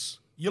defence,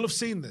 you'll have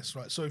seen this,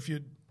 right? So if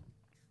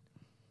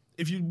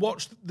you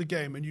watch the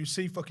game and you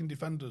see fucking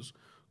defenders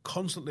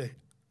constantly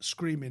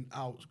screaming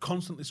out,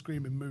 constantly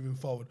screaming, moving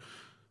forward,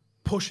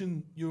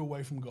 pushing you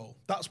away from goal.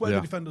 That's where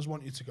the defenders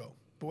want you to go.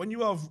 But when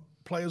you have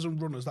players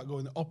and runners that go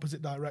in the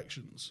opposite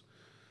directions,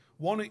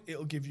 one,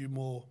 it'll give you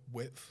more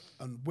width,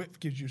 and width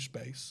gives you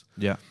space.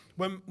 Yeah.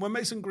 When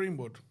Mason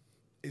Greenwood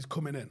is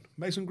coming in,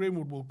 Mason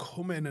Greenwood will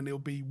come in and he'll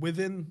be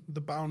within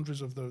the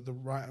boundaries of the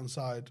right-hand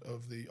side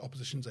of the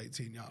opposition's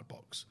 18-yard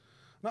box.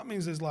 That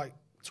means there's like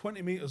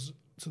 20 metres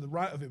to the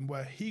right of him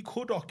where he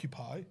could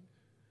occupy,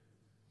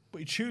 but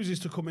he chooses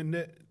to come in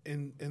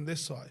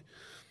this side.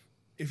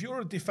 If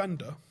you're a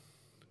defender,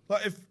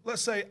 like if,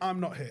 let's say I'm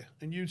not here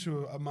and you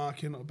two are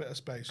marking a bit of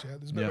space, yeah?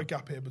 There's a bit of a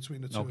gap here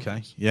between the two of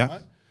us. Yeah.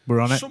 Right? We're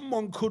on it.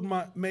 Someone could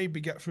maybe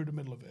get through the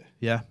middle of it.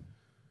 Yeah.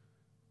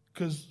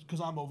 Because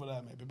I'm over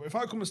there maybe. But if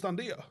I come and stand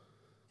here,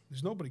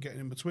 there's nobody getting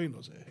in between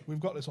us here. We've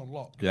got this on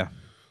lock. Yeah.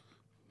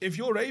 If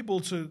you're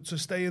able to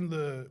stay in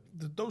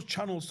those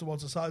channels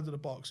towards the side of the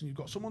box and you've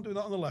got someone doing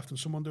that on the left and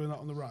someone doing that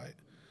on the right,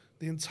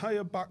 the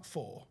entire back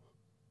four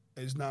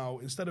is now,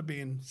 instead of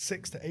being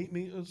 6 to 8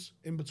 metres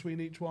in between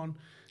each one,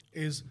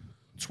 is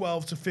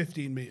 12 to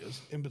 15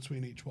 metres in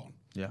between each one.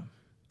 Yeah.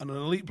 And an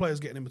elite player's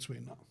getting in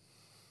between that.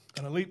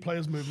 An elite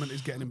player's movement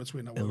is getting in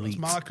between that. Whether that's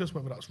Marcus,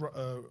 whether that's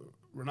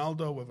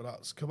Ronaldo, whether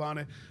that's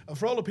Cavani. And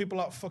for all the people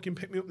that fucking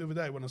picked me up the other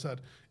day when I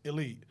said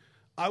elite,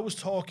 I was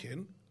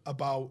talking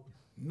about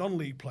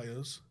non-league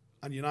players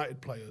and United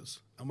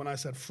players. And when I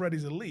said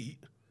Freddie's elite,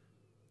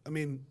 I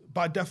mean,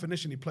 by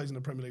definition, he plays in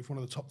the Premier League for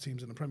one of the top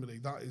teams in the Premier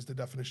League. That is the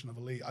definition of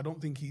elite. I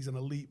don't think he's an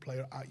elite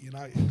player at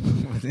United.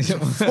 He's a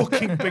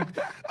fucking big...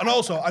 And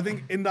also, I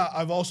think in that,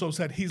 I've also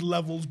said he's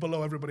levels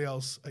below everybody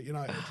else at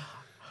United.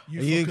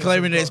 Are you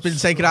claiming it's been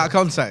taken out of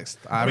context?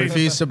 I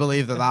refuse to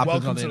believe that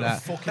happened on the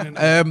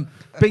internet.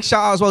 Big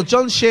shout out as well.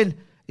 John Shin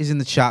is in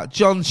the chat.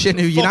 John Shin,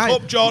 who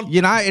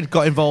United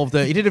got involved.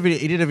 He did a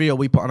video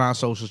we put on our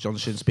socials, John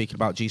Shin, speaking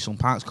about Ji-Sung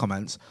Park's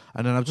comments.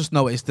 And then I've just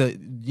noticed that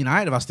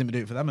United have asked him to do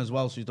it for them as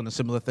well. So he's done a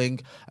similar thing,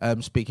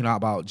 speaking out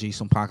about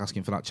Ji-Sung Park,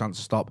 asking for that chance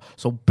to stop.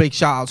 So big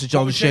shout out to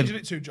John Shin. What are we changing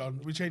it to, John?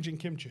 Are we changing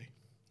kimchi? Is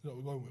that what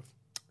we're going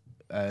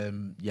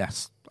with?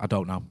 Yes. I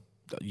don't know.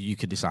 You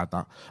can decide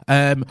that.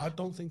 I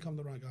don't think I'm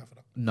the right guy for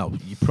that. No,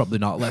 you're probably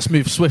not. Let's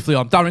move swiftly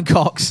on. Darren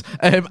Cox.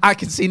 I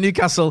can see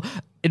Newcastle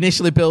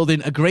initially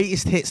building a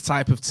greatest hits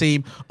type of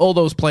team. All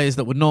those players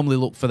that would normally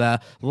look for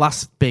their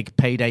last big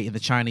payday in the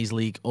Chinese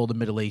league or the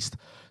Middle East.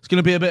 It's going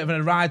to be a bit of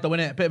a ride, though,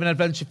 isn't it? A bit of an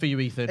adventure for you,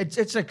 Ethan. It's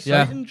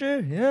exciting, Drew.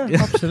 Yeah,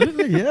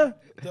 absolutely, yeah.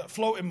 The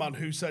floating man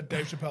who said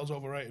Dave Chappelle's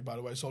overrated, by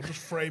the way, so I'll just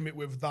frame it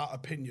with that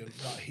opinion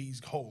that he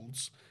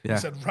holds. Yeah. He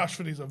said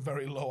Rashford is a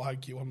very low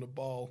IQ on the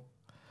ball.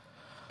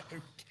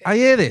 I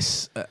hear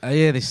this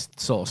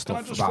sort of stuff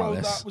Can I just about throw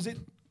this. That?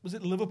 Was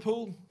it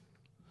Liverpool?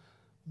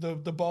 The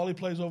ball he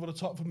plays over the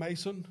top for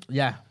Mason?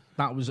 Yeah,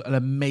 that was an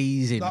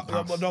amazing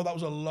pass. No, that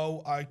was a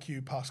low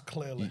IQ pass,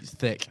 clearly. It's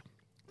thick.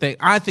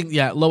 I think,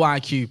 low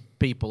IQ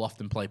people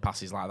often play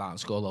passes like that and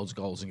score loads of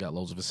goals and get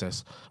loads of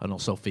assists and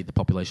also feed the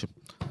population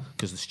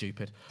because they're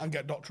stupid. And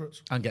get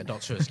doctorates.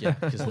 Yeah.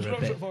 Because they're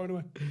a bit... for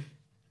anyway?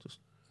 Just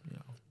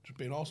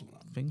being awesome at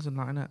that. Things and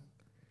that, innit?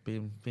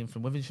 Being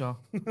from Wivenshaw.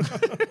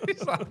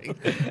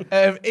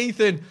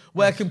 Ethan,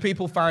 where can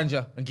people find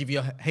you and give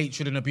you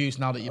hatred and abuse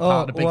now that you're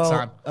part of the big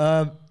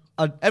time?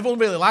 Everyone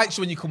really likes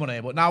you when you come on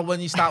here, but now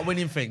when you start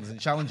winning things and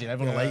challenging,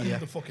 everyone will hate you.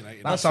 Fucking hate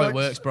you. That's how it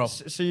works, bro.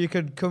 So you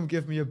can come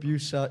give me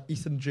abuse at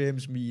Ethan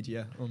James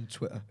Media on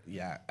Twitter.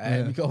 Yeah,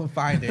 you go and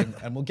find him,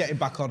 and we'll get him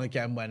back on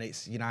again when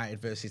it's United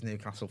versus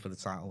Newcastle for the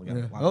title.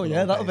 Again.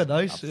 Yeah. That'll be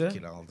nice. I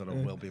don't know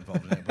if we'll be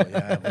involved in it, but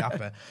yeah, I'll be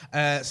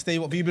happy. Steve,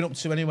 what have you been up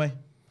to anyway?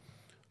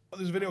 Well,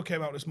 there's a video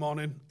came out this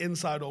morning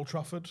inside Old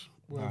Trafford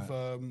with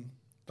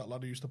that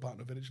lad who used to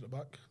partner Vidic at the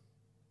back.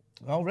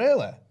 Oh,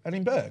 really?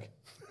 Edinburgh?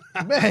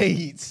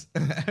 Mate.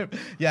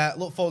 Yeah,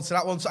 look forward to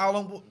that one. So how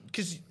long?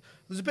 Because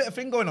there's a bit of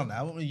thing going on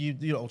now.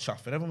 You're at Old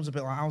Trafford. Everyone's a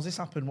bit like, how's this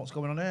happened? What's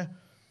going on here?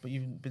 But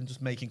you've been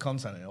just making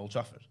content at Old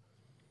Trafford.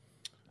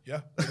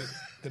 Yeah,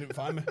 they didn't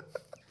find me.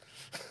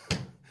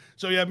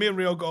 So yeah, me and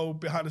Rio go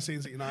behind the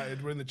scenes at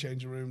United. We're in the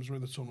changing rooms. We're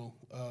in the tunnel.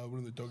 We're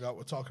in the dugout.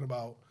 We're talking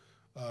about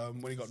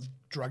when he got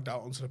dragged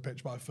out onto the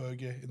pitch by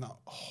Fergie in that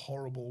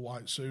horrible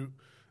white suit.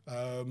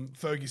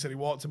 Fergie said he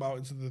walked him out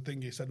into the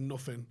thing. He said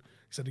nothing.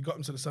 He said he got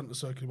him to the centre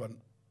circle. He went,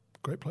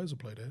 great players have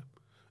played here.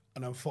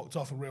 And then fucked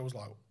off. And Rio was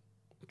like,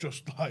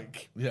 just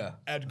like,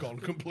 head gone.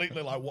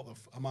 Completely like, what the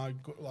am I?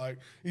 Like,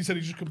 he said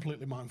he just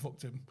completely mind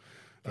fucked him.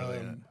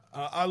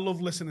 I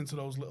love listening to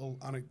those little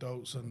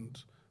anecdotes.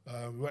 And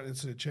we went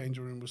into the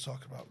changing room, was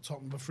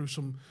talking through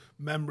some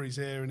memories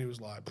here, and he was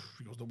like,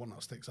 he goes, the one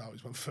that sticks out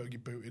is when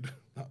Fergie booted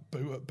that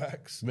boot at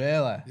Beck's.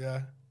 Really?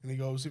 Yeah. And he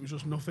goes, it was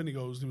just nothing. He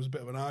goes, there was a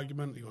bit of an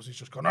argument. He goes, he's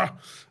just gone,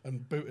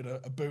 and booted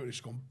a boot, and he's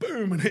just gone,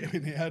 boom, and hit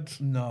him in the head.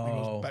 No. He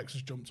goes, Beck's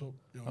has jumped up.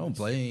 I don't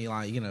blame you.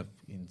 Like, you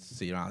can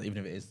see you out, even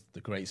if it is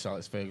the great Sir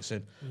Alex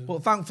Ferguson. Yeah.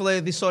 But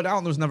thankfully, they sorted it out,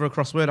 and there was never a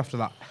crossword after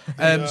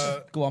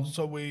that. Go on.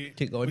 So we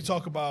keep going. We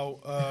talk about...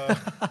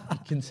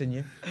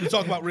 Continue. We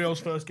talk about Rio's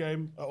first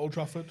game at Old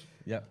Trafford.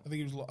 Yeah. I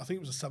think it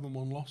was a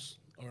 7-1 loss,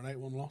 or an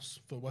 8-1 loss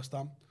for West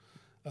Ham.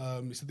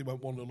 He said they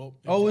went 1-0 up.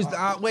 Oh, was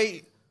that...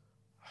 Wait.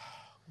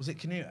 Was it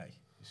Canute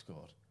who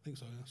scored? think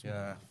so,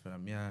 Yeah,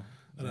 yeah.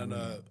 And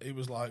then he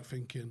was like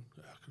thinking,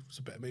 it's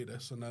a bit of me,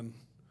 this. And then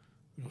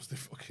it was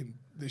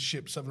they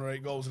shipped 7 or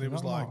 8 goals, and he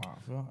was like,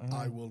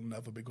 I will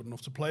never be good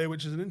enough to play,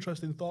 which is an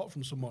interesting thought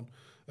from someone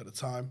at the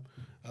time.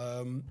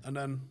 And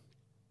then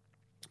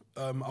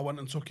I went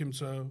and took him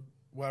to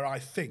where I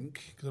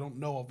think, because I don't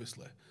know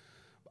obviously,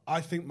 I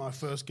think my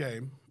first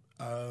game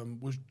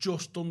was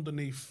just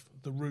underneath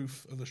the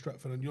roof of the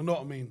Stretford, and you'll know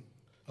what I mean.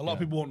 A lot of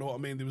people won't know what I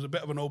mean. There was a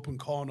bit of an open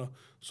corner,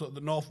 so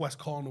the northwest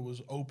corner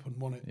was open,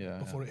 wasn't it,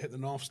 before it hit the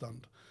north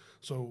stand.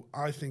 So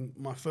I think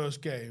my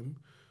first game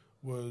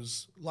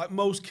was, like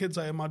most kids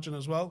I imagine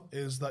as well,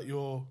 is that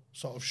you're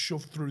sort of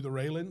shoved through the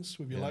railings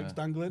with your legs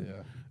dangling,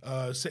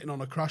 sitting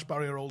on a crash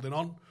barrier holding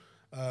on.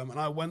 And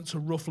I went to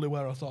roughly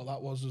where I thought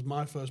that was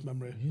my first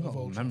memory of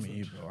Old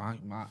Trafford.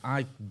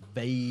 I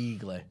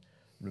vaguely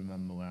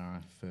remember where I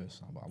first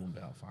saw, but I wouldn't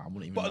be that far. I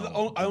wouldn't even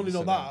know. I only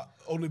know that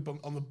only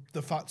on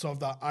the fact of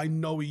that I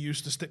know he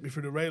used to stick me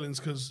through the railings,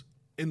 because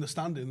in the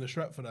stand in the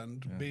Stretford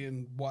end,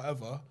 being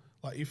whatever,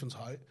 like Ethan's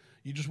height,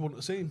 you just wouldn't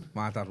have seen.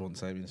 My dad wouldn't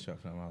take me in the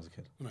Stretford end when I was a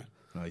kid.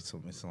 No, he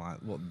took me to like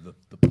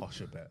the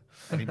posher bit,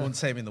 and he wouldn't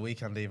take me in the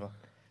weekend either.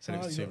 Said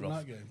it was too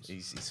rough.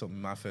 He took me,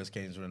 my first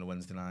games were in a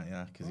Wednesday night,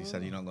 because he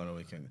said, you're not going to a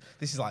weekend.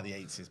 This is like the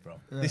 80s, bro.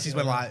 This is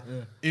when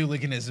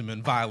hooliganism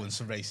and violence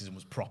and racism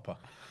was proper.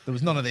 There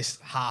was none of this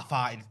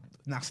half-hearted,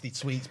 nasty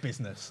tweets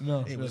business.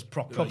 No, it was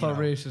proper. Proper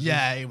racism.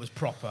 Yeah, it was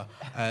proper.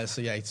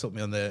 So he took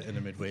me in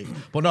the midweek.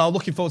 But no,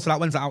 looking forward to that.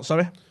 When's that out,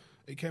 sorry?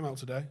 It came out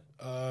today.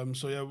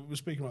 So we were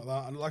speaking about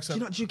that. And like I said...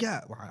 Do you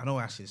get, like, I know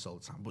I ask you this all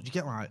the time, but do you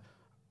get like,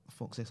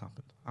 fuck's this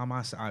happened? I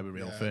might say I were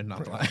real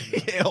Ferdinand,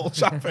 like, Old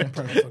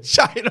Trafford,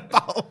 chatting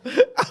about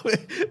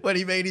when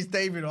he made his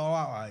debut and all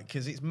that, like,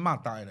 because it's mad,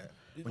 that, innit?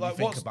 When you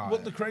think about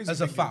it. The crazy as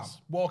a thing fan, is,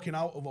 walking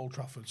out of Old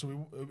Trafford,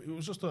 so it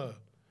was the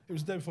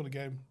day before the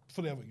game,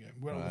 for the Everton game.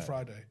 We went on the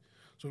Friday.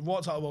 So we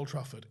walked out of Old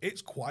Trafford.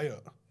 It's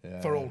quiet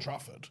for Old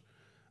Trafford.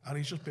 And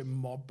he's just been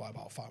mobbed by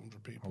about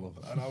 500 people.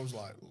 And I was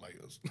like,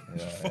 laters.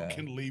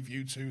 Fucking leave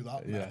you to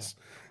that mess.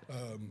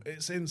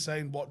 It's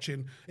insane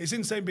watching. It's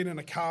insane being in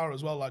a car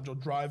as well, like you're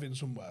driving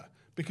somewhere.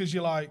 Because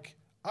you're like,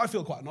 I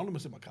feel quite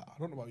anonymous in my car. I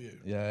don't know about you.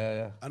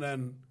 Yeah. And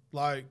then,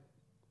 like,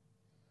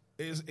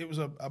 it was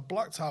a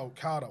blacked out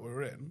car that we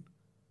were in.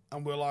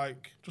 And we're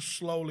like, just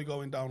slowly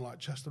going down like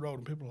Chester Road.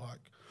 And people are like,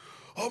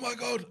 oh my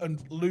God. And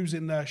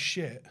losing their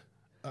shit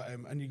at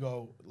him. And you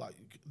go, like,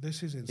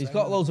 this is insane. He's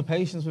got loads of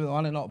patience with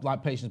it, not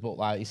like patience, but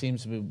like he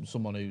seems to be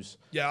someone who's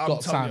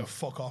got time.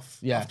 Fuck off.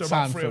 Yeah, after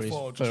time about 3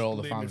 or 4, for all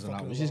the fans and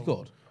that, which is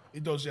good.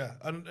 He does, yeah,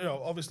 and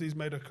obviously he's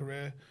made a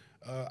career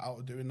out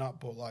of doing that,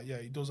 but like,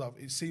 he does have.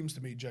 It seems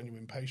to me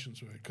genuine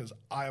patience with it, because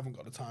I haven't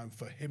got the time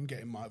for him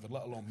getting mithered,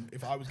 let alone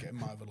if I was getting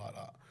mithered like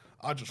that.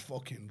 I just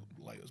fucking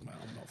layers, man.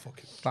 I'm not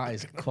fucking. That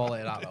is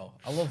quality, that though.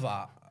 I love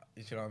that.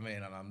 You know what I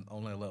mean? And I'm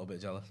only a little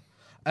bit jealous.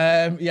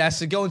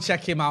 So go and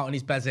check him out and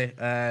he's busy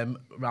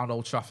around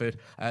Old Trafford.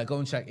 Go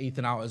and check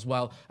Ethan out as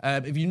well.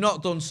 If you've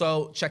not done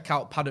so, check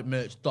out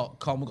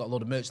paddockmerch.com. We've got a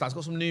load of merchandise.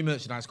 Got some new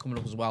merchandise coming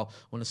up as well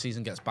when the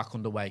season gets back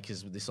underway,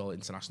 because with this all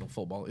international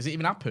football. Is it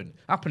even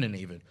happening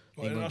even?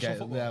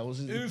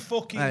 Who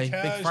fucking cares?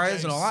 Big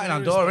fires and all that in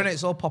Andorra, innit?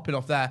 It's all popping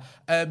off there.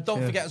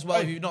 Don't forget as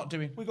well, if you're not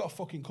doing... We've got a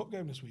fucking cup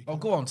game this week. Oh,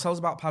 go on. Tell us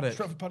about Paddock.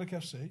 Stretford Paddock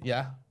FC.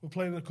 Yeah. We're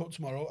playing the cup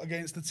tomorrow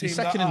against the team. You're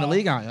second in the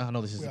league, aren't you? I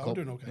know this is the cup. I'm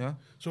doing okay. Yeah.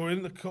 So we're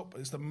in the cup.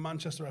 It's the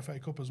Manchester FA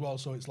Cup as well.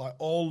 So it's like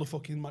all the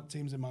fucking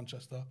teams in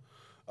Manchester.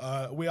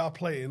 We are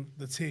playing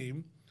the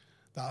team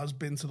that has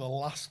been to the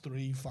last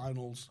 3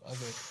 finals of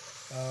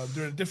it.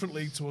 They're in a different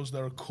league to us.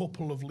 They're a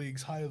couple of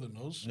leagues higher than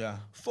us. Yeah.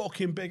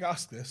 Fucking big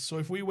ass this. So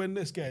if we win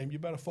this game, you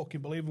better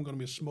fucking believe I'm going to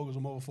be as smug as a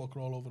motherfucker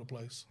all over the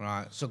place.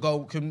 Right. So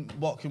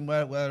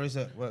where is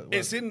it? Where?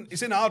 It's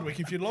in Hardwick.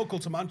 If you're local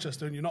to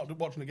Manchester and you're not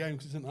watching the game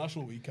because it's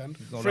international weekend,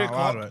 3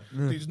 o'clock.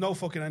 There's no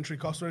fucking entry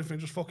cost or anything.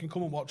 Just fucking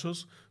come and watch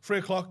us. 3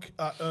 o'clock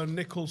at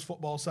Nichols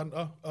Football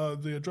Centre.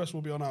 The address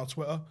will be on our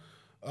Twitter.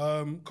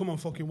 Come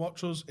and fucking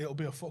watch us. It'll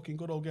be a fucking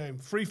good old game.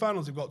 3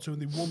 finals they've got to, and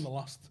they won the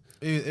last.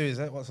 Who is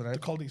it? What's the name? They're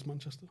called East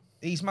Manchester.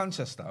 East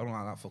Manchester? I don't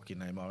like that fucking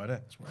name already.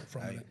 That's where I'm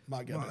from, innit?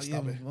 Might get a bit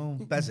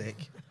stabby.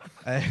 Basic.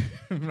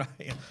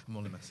 Right, I'm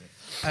only messing.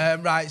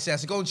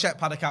 So go and check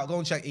Paddock out. Go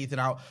and check Ethan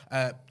out.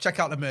 Check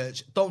out the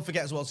merch. Don't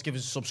forget as well to give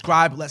us a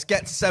subscribe. Let's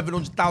get to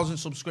 700,000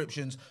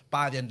 subscriptions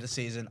by the end of the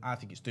season. I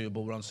think it's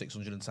doable. We're on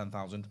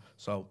 610,000.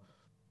 So...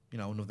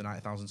 another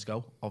 90,000 to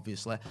go,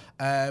 obviously.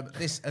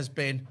 This has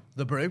been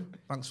The Brew.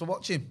 Thanks for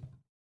watching.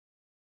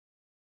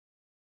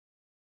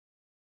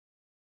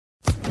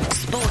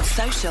 Sports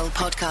Social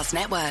Podcast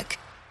Network.